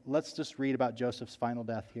so let's just read about Joseph's final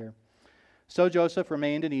death here. So Joseph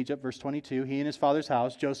remained in Egypt, verse 22. He and his father's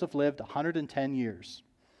house. Joseph lived 110 years.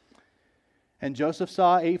 And Joseph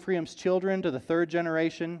saw Ephraim's children to the 3rd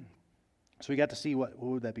generation. So we got to see what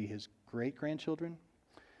would that be, his great-grandchildren?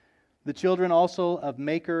 The children also of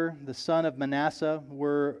Machir, the son of Manasseh,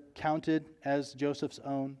 were counted as Joseph's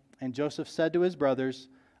own. And Joseph said to his brothers,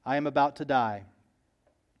 I am about to die,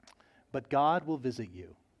 but God will visit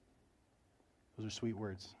you. Those are sweet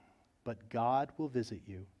words. But God will visit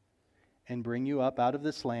you and bring you up out of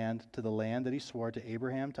this land to the land that he swore to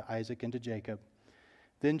Abraham, to Isaac, and to Jacob.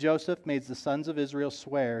 Then Joseph made the sons of Israel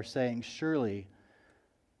swear, saying, Surely,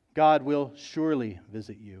 God will surely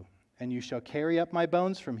visit you, and you shall carry up my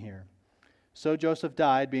bones from here. So Joseph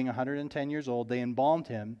died, being 110 years old. They embalmed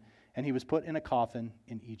him, and he was put in a coffin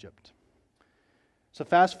in Egypt. So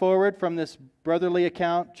fast forward from this brotherly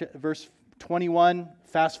account, verse 21,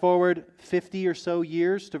 fast forward 50 or so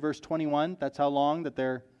years to verse 21. That's how long that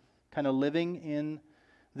they're kind of living in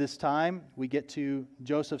this time. We get to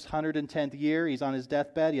Joseph's 110th year. He's on his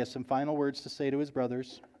deathbed. He has some final words to say to his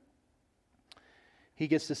brothers. He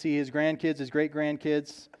gets to see his grandkids, his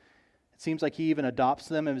great-grandkids. It seems like he even adopts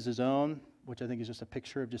them as his own, which I think is just a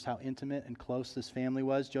picture of just how intimate and close this family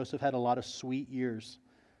was. Joseph had a lot of sweet years.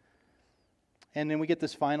 And then we get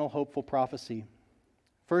this final hopeful prophecy.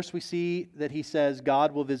 First, we see that he says,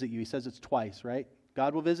 God will visit you. He says it's twice, right?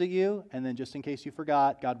 God will visit you, and then just in case you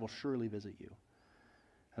forgot, God will surely visit you.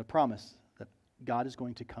 A promise that God is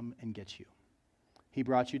going to come and get you. He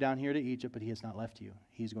brought you down here to Egypt, but he has not left you.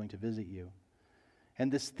 He's going to visit you. And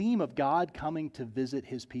this theme of God coming to visit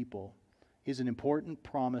his people is an important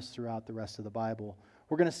promise throughout the rest of the Bible.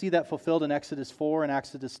 We're going to see that fulfilled in Exodus 4 and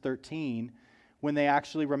Exodus 13 when they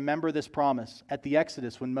actually remember this promise. At the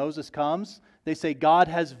Exodus, when Moses comes, they say, God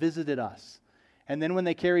has visited us. And then when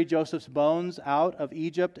they carry Joseph's bones out of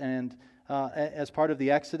Egypt and as part of the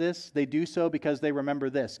Exodus, they do so because they remember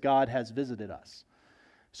this, God has visited us.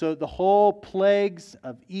 So the whole plagues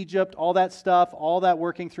of Egypt, all that stuff, all that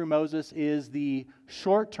working through Moses is the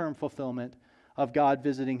short-term fulfillment of God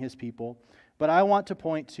visiting his people. But I want to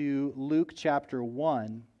point to Luke chapter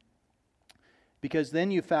 1, because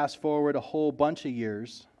then you fast forward a whole bunch of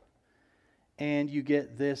years and you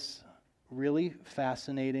get this really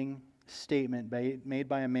fascinating statement made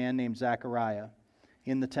by a man named Zechariah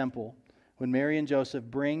in the temple when Mary and Joseph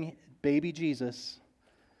bring baby Jesus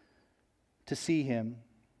to see him.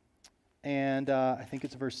 And I think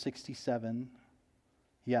it's verse 67.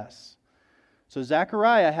 Yes. So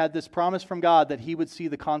Zechariah had this promise from God that he would see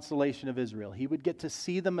the consolation of Israel. He would get to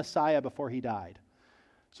see the Messiah before he died.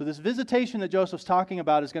 So this visitation that Joseph's talking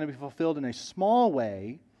about is going to be fulfilled in a small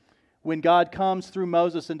way when God comes through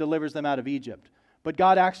Moses and delivers them out of Egypt. But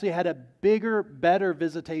God actually had a bigger, better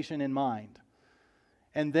visitation in mind.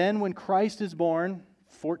 And then when Christ is born,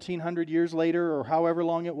 1,400 years later, or however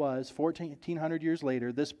long it was, 1,400 years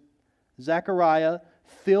later, this Zechariah,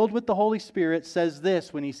 filled with the Holy Spirit, says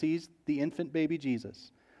this when he sees the infant baby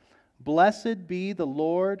Jesus. Blessed be the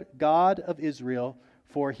Lord God of Israel,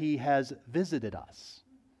 for he has visited us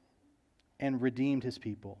and redeemed his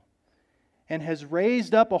people, and has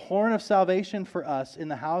raised up a horn of salvation for us in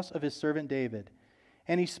the house of his servant David.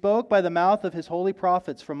 And he spoke by the mouth of his holy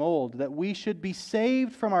prophets from old, that we should be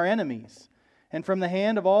saved from our enemies and from the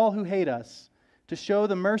hand of all who hate us, to show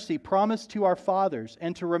the mercy promised to our fathers,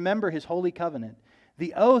 and to remember his holy covenant,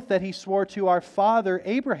 the oath that he swore to our father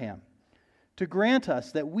Abraham, to grant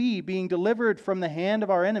us that we, being delivered from the hand of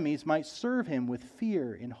our enemies, might serve him with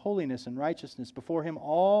fear in holiness and righteousness before him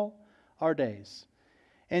all our days.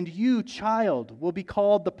 And you, child, will be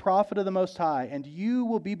called the prophet of the Most High, and you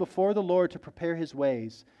will be before the Lord to prepare his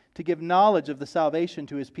ways, to give knowledge of the salvation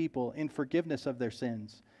to his people in forgiveness of their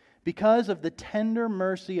sins, because of the tender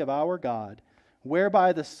mercy of our God,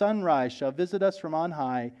 whereby the sunrise shall visit us from on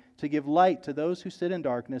high, to give light to those who sit in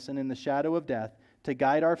darkness and in the shadow of death, to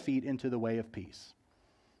guide our feet into the way of peace.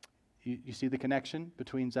 You see the connection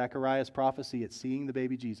between Zechariah's prophecy at seeing the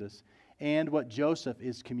baby Jesus and what Joseph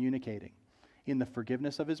is communicating. in the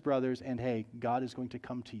forgiveness of his brothers, and hey, God is going to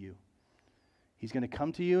come to you. He's going to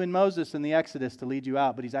come to you in Moses in the Exodus to lead you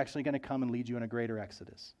out, but he's actually going to come and lead you in a greater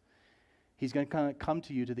Exodus. He's going to come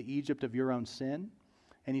to you to the Egypt of your own sin,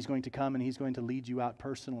 and he's going to come and he's going to lead you out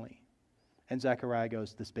personally. And Zechariah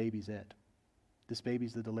goes, this baby's it. This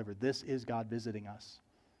baby's the deliverer. This is God visiting us.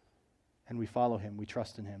 And we follow him. We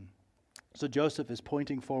trust in him. So Joseph is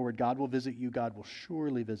pointing forward. God will visit you. God will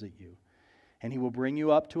surely visit you. And he will bring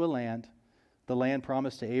you up to a land, the land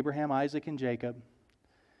promised to Abraham, Isaac, and Jacob.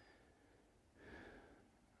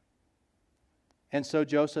 And so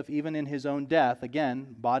Joseph, even in his own death,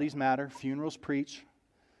 again, bodies matter, funerals preach.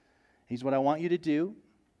 He's what I want you to do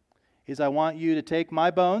is I want you to take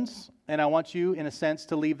my bones and I want you, in a sense,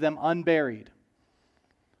 to leave them unburied.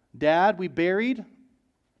 Dad, we buried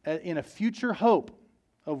in a future hope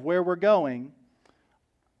of where we're going.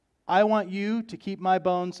 I want you to keep my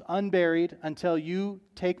bones unburied until you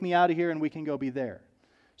take me out of here and we can go be there.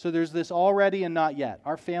 So there's this already and not yet.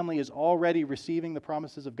 Our family is already receiving the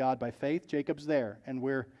promises of God by faith. Jacob's there, and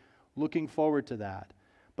we're looking forward to that.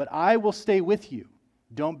 But I will stay with you.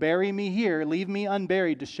 Don't bury me here. Leave me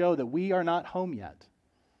unburied to show that we are not home yet.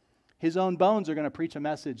 His own bones are going to preach a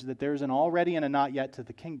message that there's an already and a not yet to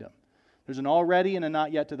the kingdom. There's an already and a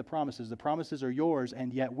not yet to the promises. The promises are yours,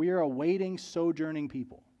 and yet we're awaiting sojourning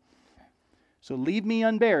people. So leave me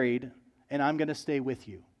unburied, and I'm going to stay with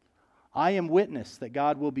you. I am witness that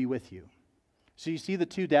God will be with you. So you see the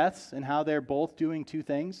two deaths and how they're both doing two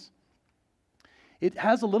things? It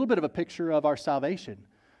has a little bit of a picture of our salvation.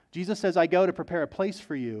 Jesus says, I go to prepare a place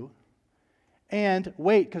for you, and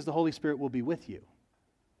wait, because the Holy Spirit will be with you.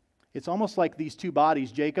 It's almost like these two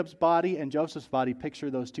bodies, Jacob's body and Joseph's body, picture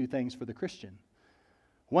those two things for the Christian.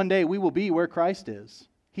 One day we will be where Christ is.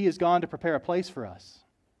 He has gone to prepare a place for us.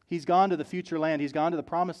 He's gone to the future land. He's gone to the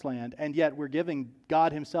promised land, and yet we're giving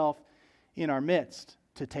God himself in our midst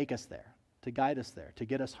to take us there, to guide us there, to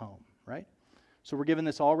get us home, right? So we're given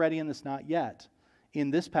this already and this not yet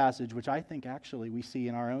in this passage, which I think actually we see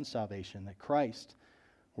in our own salvation, that Christ,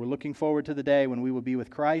 we're looking forward to the day when we will be with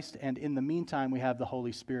Christ, and in the meantime we have the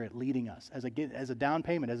Holy Spirit leading us as a down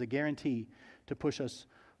payment, as a guarantee to push us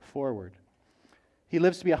forward. He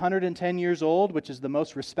lives to be 110 years old, which is the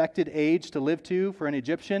most respected age to live to for an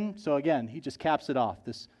Egyptian. So again, he just caps it off.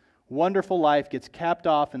 This wonderful life gets capped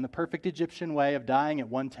off in the perfect Egyptian way of dying at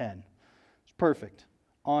 110. It's perfect,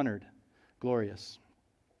 honored, glorious.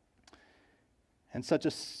 And such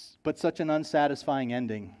an unsatisfying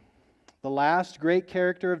ending. The last great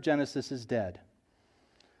character of Genesis is dead.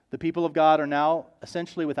 The people of God are now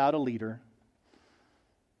essentially without a leader.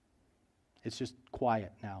 It's just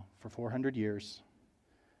quiet now for 400 years.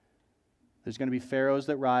 There's going to be pharaohs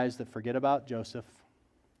that rise that forget about Joseph.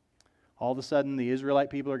 All of a sudden, the Israelite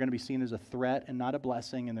people are going to be seen as a threat and not a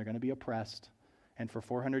blessing, and they're going to be oppressed. And for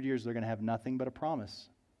 400 years, they're going to have nothing but a promise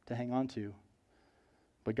to hang on to.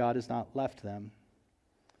 But God has not left them.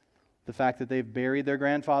 The fact that they've buried their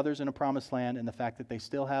grandfathers in a promised land and the fact that they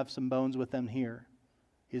still have some bones with them here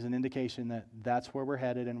is an indication that that's where we're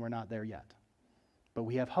headed and we're not there yet. But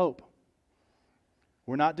we have hope.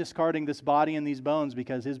 We're not discarding this body and these bones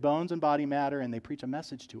because his bones and body matter and they preach a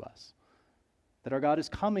message to us that our God is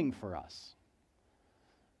coming for us.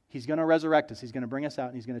 He's going to resurrect us. He's going to bring us out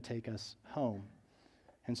and he's going to take us home.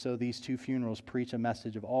 And so these two funerals preach a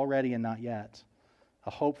message of already and not yet, a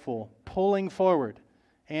hopeful pulling forward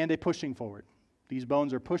and a pushing forward. These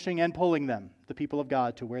bones are pushing and pulling them, the people of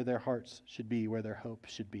God, to where their hearts should be, where their hope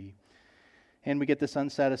should be. And we get this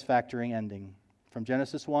unsatisfactory ending. From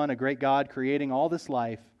Genesis 1, a great God creating all this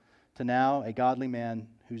life, to now a godly man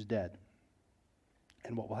who's dead.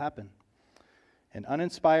 And what will happen? An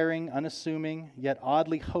uninspiring, unassuming, yet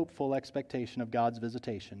oddly hopeful expectation of God's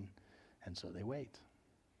visitation. And so they wait.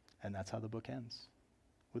 And that's how the book ends,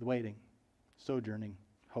 with waiting, sojourning,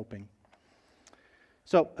 hoping.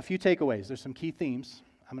 So, a few takeaways. There's some key themes.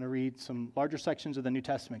 I'm going to read some larger sections of the New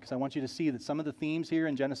Testament because I want you to see that some of the themes here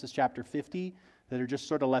in Genesis chapter 50 that are just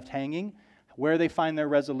sort of left hanging, where they find their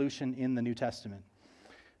resolution in the New Testament.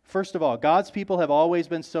 First of all, God's people have always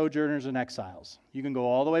been sojourners and exiles. You can go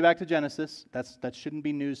all the way back to Genesis. That shouldn't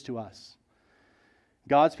be news to us.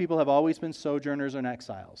 God's people have always been sojourners and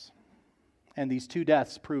exiles. And these two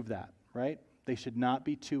deaths prove that, right? They should not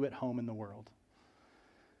be too at home in the world.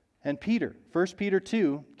 And Peter, 1 Peter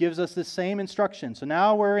 2, gives us the same instruction. So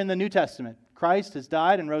now we're in the New Testament. Christ has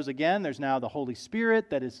died and rose again. There's now the Holy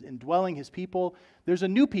Spirit that is indwelling his people. There's a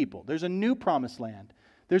new people. There's a new promised land.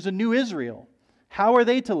 There's a new Israel. How are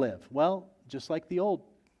they to live? Well, just like the old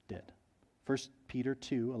did. 1 Peter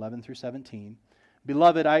 2, 11 through 17.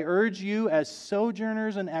 Beloved, I urge you as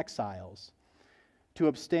sojourners and exiles to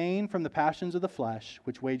abstain from the passions of the flesh,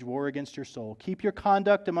 which wage war against your soul. Keep your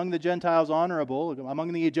conduct among the Gentiles honorable,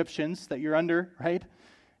 among the Egyptians that you're under, right?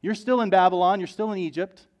 You're still in Babylon. You're still in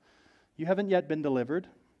Egypt. You haven't yet been delivered.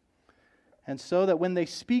 And so that when they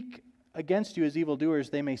speak against you as evildoers,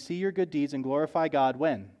 they may see your good deeds and glorify God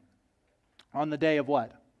when? On the day of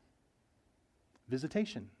what?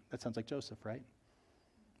 Visitation. That sounds like Joseph, right?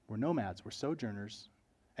 We're nomads. We're sojourners.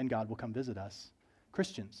 And God will come visit us.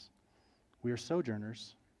 Christians, we are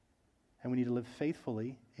sojourners. And we need to live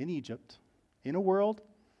faithfully in Egypt, in a world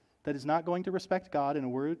that is not going to respect God, in a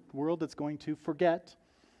world that's going to forget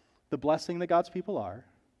the blessing that God's people are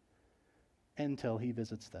until He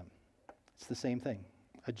visits them. It's the same thing.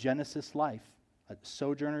 A Genesis life,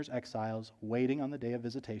 sojourners, exiles, waiting on the day of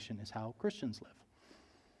visitation is how Christians live.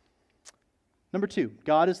 Number 2,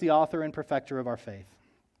 God is the author and perfecter of our faith.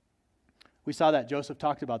 We saw that. Joseph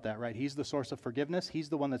talked about that, right? He's the source of forgiveness. He's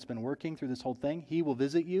the one that's been working through this whole thing. He will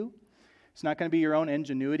visit you. It's not going to be your own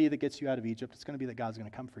ingenuity that gets you out of Egypt. It's going to be that God's going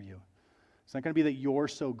to come for you. It's not going to be that you're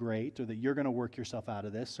so great or that you're going to work yourself out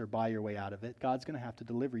of this or buy your way out of it. God's going to have to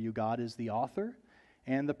deliver you. God is the author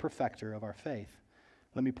and the perfecter of our faith.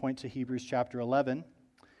 Let me point to Hebrews chapter 11,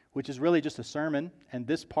 which is really just a sermon. And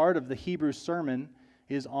this part of the Hebrews sermon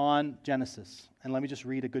is on Genesis. And let me just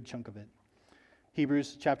read a good chunk of it.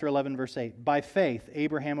 Hebrews chapter 11, verse 8. By faith,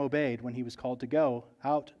 Abraham obeyed when he was called to go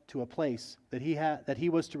out to a place that he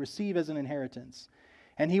was to receive as an inheritance.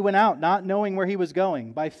 And he went out, not knowing where he was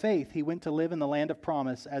going. By faith, he went to live in the land of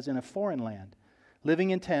promise, as in a foreign land, living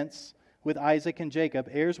in tents with Isaac and Jacob,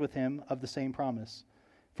 heirs with him of the same promise.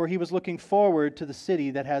 For he was looking forward to the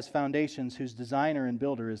city that has foundations, whose designer and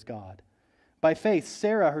builder is God. By faith,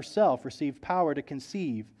 Sarah herself received power to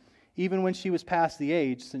conceive, even when she was past the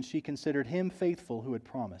age, since she considered him faithful who had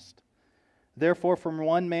promised. Therefore, from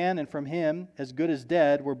one man and from him, as good as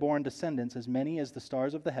dead, were born descendants, as many as the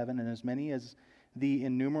stars of the heaven and as many as the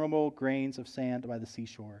innumerable grains of sand by the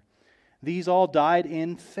seashore. These all died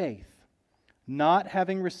in faith, not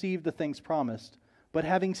having received the things promised, but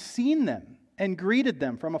having seen them and greeted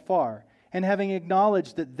them from afar, and having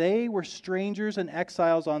acknowledged that they were strangers and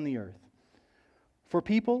exiles on the earth. For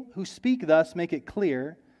people who speak thus make it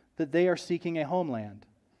clear that they are seeking a homeland.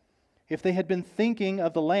 If they had been thinking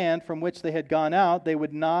of the land from which they had gone out, they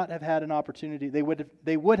would not have had an opportunity. They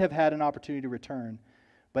would have had an opportunity to return.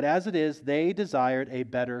 But as it is, they desired a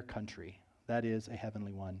better country, that is, a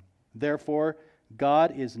heavenly one. Therefore,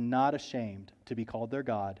 God is not ashamed to be called their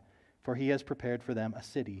God, for He has prepared for them a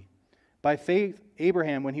city. By faith,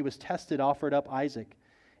 Abraham, when he was tested, offered up Isaac.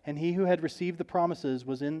 And he who had received the promises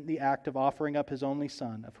was in the act of offering up his only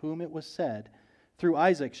son, of whom it was said, through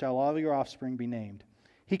Isaac shall all your offspring be named.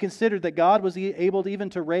 He considered that God was able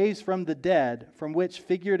even to raise from the dead, from which,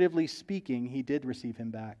 figuratively speaking, he did receive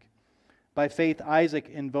him back. By faith, Isaac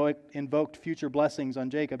invoked future blessings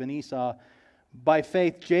on Jacob and Esau. By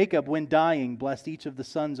faith, Jacob, when dying, blessed each of the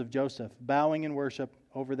sons of Joseph, bowing in worship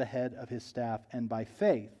over the head of his staff. And by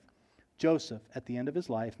faith, Joseph, at the end of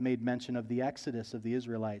his life, made mention of the exodus of the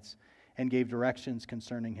Israelites and gave directions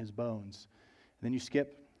concerning his bones. And then you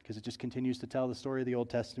skip, because it just continues to tell the story of the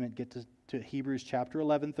Old Testament, get to Hebrews chapter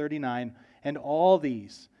 11, 39. And all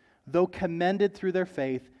these, though commended through their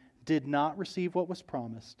faith, did not receive what was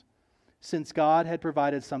promised, since God had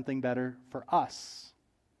provided something better for us,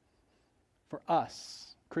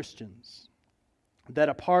 Christians, that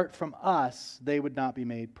apart from us, they would not be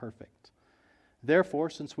made perfect. Therefore,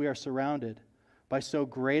 since we are surrounded by so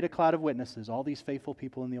great a cloud of witnesses, all these faithful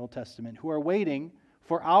people in the Old Testament who are waiting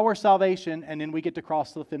for our salvation, and then we get to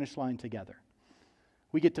cross the finish line together.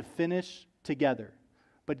 We get to finish together.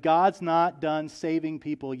 But God's not done saving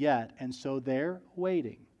people yet, and so they're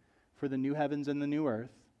waiting for the new heavens and the new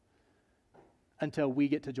earth until we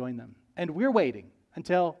get to join them. And we're waiting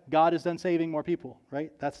until God is done saving more people,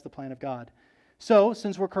 right? That's the plan of God. So,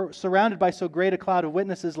 since we're surrounded by so great a cloud of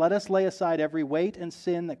witnesses, let us lay aside every weight and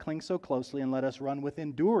sin that clings so closely, and let us run with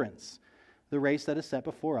endurance the race that is set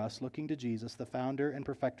before us, looking to Jesus, the founder and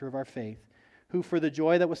perfecter of our faith, who for the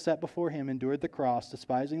joy that was set before him endured the cross,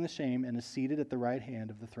 despising the shame, and is seated at the right hand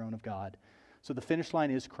of the throne of God. So the finish line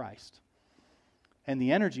is Christ. And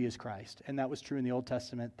the energy is Christ. And that was true in the Old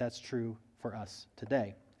Testament. That's true for us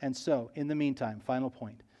today. And so, in the meantime, final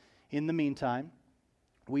point. In the meantime,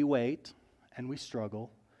 we wait and we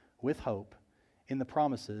struggle with hope in the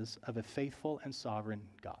promises of a faithful and sovereign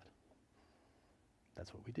God.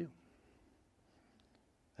 That's what we do.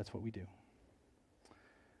 That's what we do.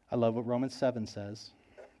 I love what Romans 7 says.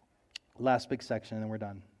 Last big section, and then we're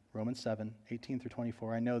done. Romans 7, 18 through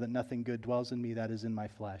 24. I know that nothing good dwells in me, that is in my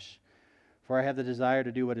flesh. For I have the desire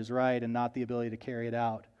to do what is right and not the ability to carry it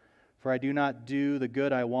out. For I do not do the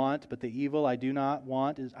good I want, but the evil I do not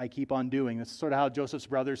want is I keep on doing. That's sort of how Joseph's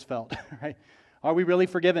brothers felt, right? Are we really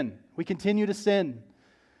forgiven? We continue to sin.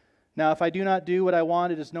 Now, if I do not do what I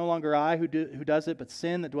want, it is no longer I who does it, but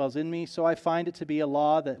sin that dwells in me. So I find it to be a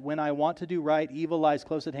law that when I want to do right, evil lies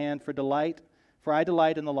close at hand. For I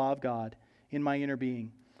delight in the law of God in my inner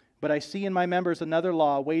being. But I see in my members another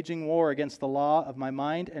law, waging war against the law of my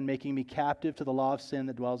mind and making me captive to the law of sin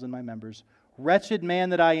that dwells in my members. Wretched man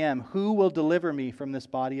that I am, who will deliver me from this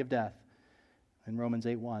body of death? In Romans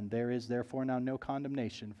 8:1, there is therefore now no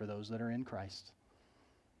condemnation for those that are in Christ.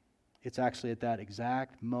 It's actually at that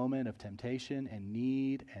exact moment of temptation and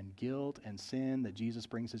need and guilt and sin that Jesus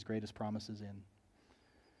brings his greatest promises in.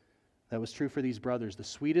 That was true for these brothers. The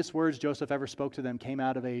sweetest words Joseph ever spoke to them came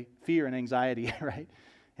out of a fear and anxiety, right?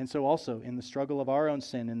 And so also in the struggle of our own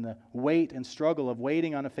sin, in the weight and struggle of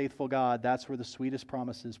waiting on a faithful God, that's where the sweetest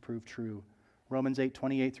promises prove true. Romans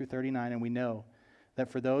 8:28 through 39, and we know that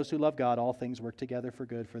for those who love God, all things work together for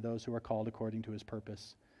good for those who are called according to his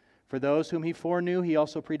purpose. For those whom he foreknew, he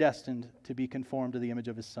also predestined to be conformed to the image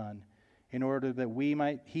of his Son, in order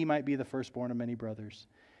that he might be the firstborn of many brothers.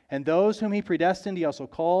 And those whom he predestined, he also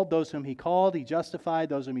called. Those whom he called, he justified.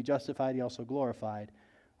 Those whom he justified, he also glorified.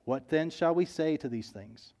 What then shall we say to these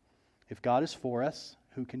things? If God is for us,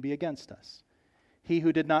 who can be against us? He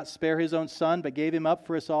who did not spare his own Son, but gave him up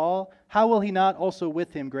for us all, how will he not also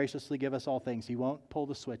with him graciously give us all things? He won't pull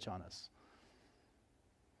the switch on us.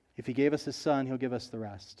 If he gave us his Son, he'll give us the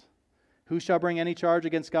rest. Who shall bring any charge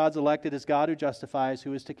against God's elect? It is God who justifies.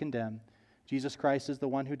 Who is to condemn? Jesus Christ is the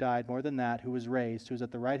one who died, more than that, who was raised, who is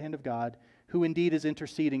at the right hand of God, who indeed is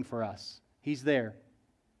interceding for us. He's there,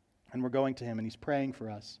 and we're going to him, and he's praying for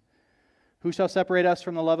us. Who shall separate us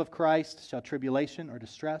from the love of Christ? Shall tribulation or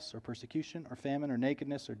distress or persecution or famine or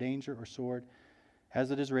nakedness or danger or sword? As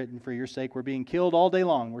it is written, for your sake we're being killed all day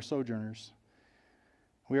long. We're sojourners.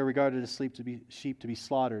 We are regarded as sheep to be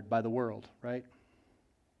slaughtered by the world, right?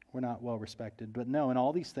 We're not well respected. But no, in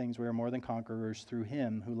all these things we are more than conquerors through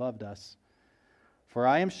him who loved us. For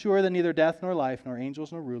I am sure that neither death nor life, nor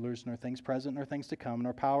angels nor rulers, nor things present nor things to come,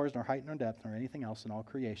 nor powers, nor height nor depth, nor anything else in all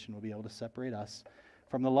creation will be able to separate us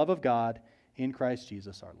from the love of God in Christ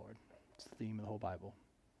Jesus our Lord. It's the theme of the whole Bible.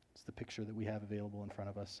 It's the picture that we have available in front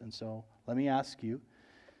of us. And so let me ask you,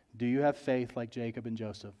 do you have faith like Jacob and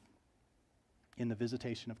Joseph in the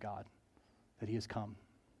visitation of God, that he has come?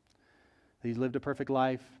 That he's lived a perfect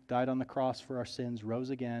life, died on the cross for our sins, rose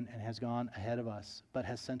again, and has gone ahead of us, but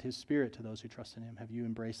has sent his Spirit to those who trust in him. Have you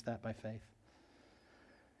embraced that by faith?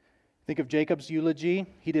 Think of Jacob's eulogy.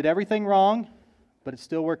 He did everything wrong, but it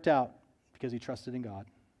still worked out because he trusted in God.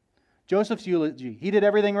 Joseph's eulogy. He did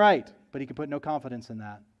everything right, but he could put no confidence in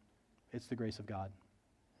that. It's the grace of God.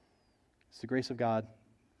 It's the grace of God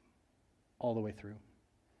all the way through.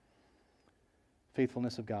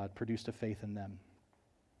 Faithfulness of God produced a faith in them.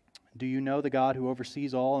 Do you know the God who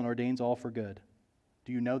oversees all and ordains all for good?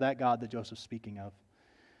 Do you know that God that Joseph's speaking of?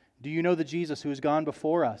 Do you know the Jesus who has gone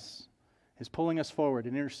before us, is pulling us forward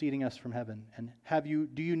and interceding us from heaven? And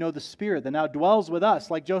do you know the Spirit that now dwells with us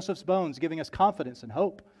like Joseph's bones, giving us confidence and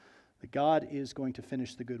hope that God is going to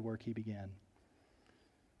finish the good work he began?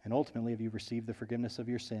 And ultimately, have you received the forgiveness of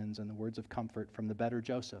your sins and the words of comfort from the better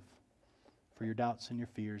Joseph for your doubts and your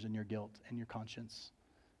fears and your guilt and your conscience?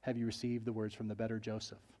 Have you received the words from the better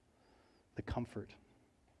Joseph, the comfort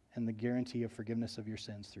and the guarantee of forgiveness of your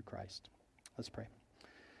sins through Christ? Let's pray.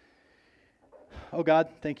 Oh God,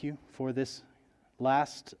 thank you for this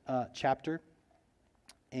last chapter.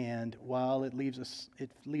 And while it leaves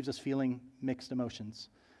us feeling mixed emotions,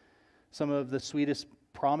 some of the sweetest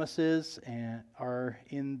promises are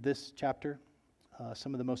in this chapter.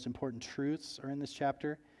 Some of the most important truths are in this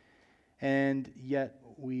chapter. And yet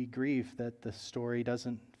we grieve that the story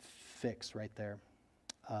doesn't fix right there.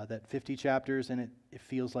 That 50 chapters and it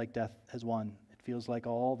feels like death has won. It feels like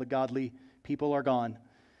all the godly people are gone,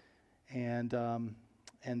 and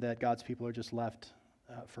that God's people are just left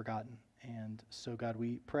forgotten. And so, God,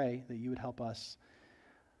 we pray that you would help us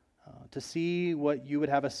to see what you would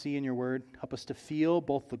have us see in your word. Help us to feel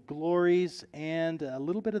both the glories and a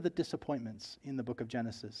little bit of the disappointments in the book of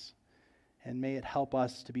Genesis. And may it help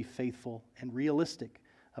us to be faithful and realistic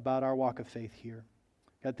about our walk of faith here.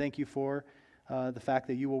 God, thank you for the fact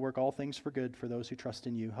that you will work all things for good for those who trust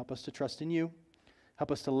in you. Help us to trust in you.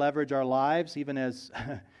 Help us to leverage our lives, even as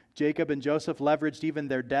Jacob and Joseph leveraged even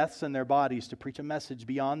their deaths and their bodies to preach a message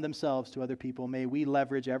beyond themselves to other people. May we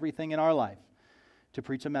leverage everything in our life to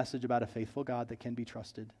preach a message about a faithful God that can be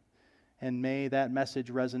trusted. And may that message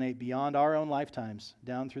resonate beyond our own lifetimes,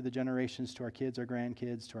 down through the generations to our kids, our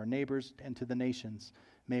grandkids, to our neighbors, and to the nations.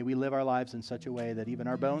 May we live our lives in such a way that even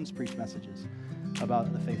our bones preach messages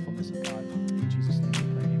about the faithfulness of God. In Jesus' name we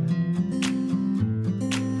pray, amen.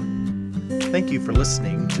 Thank you for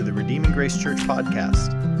listening to the Redeeming Grace Church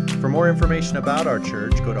podcast. For more information about our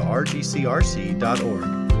church, go to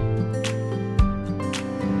rgcrc.org.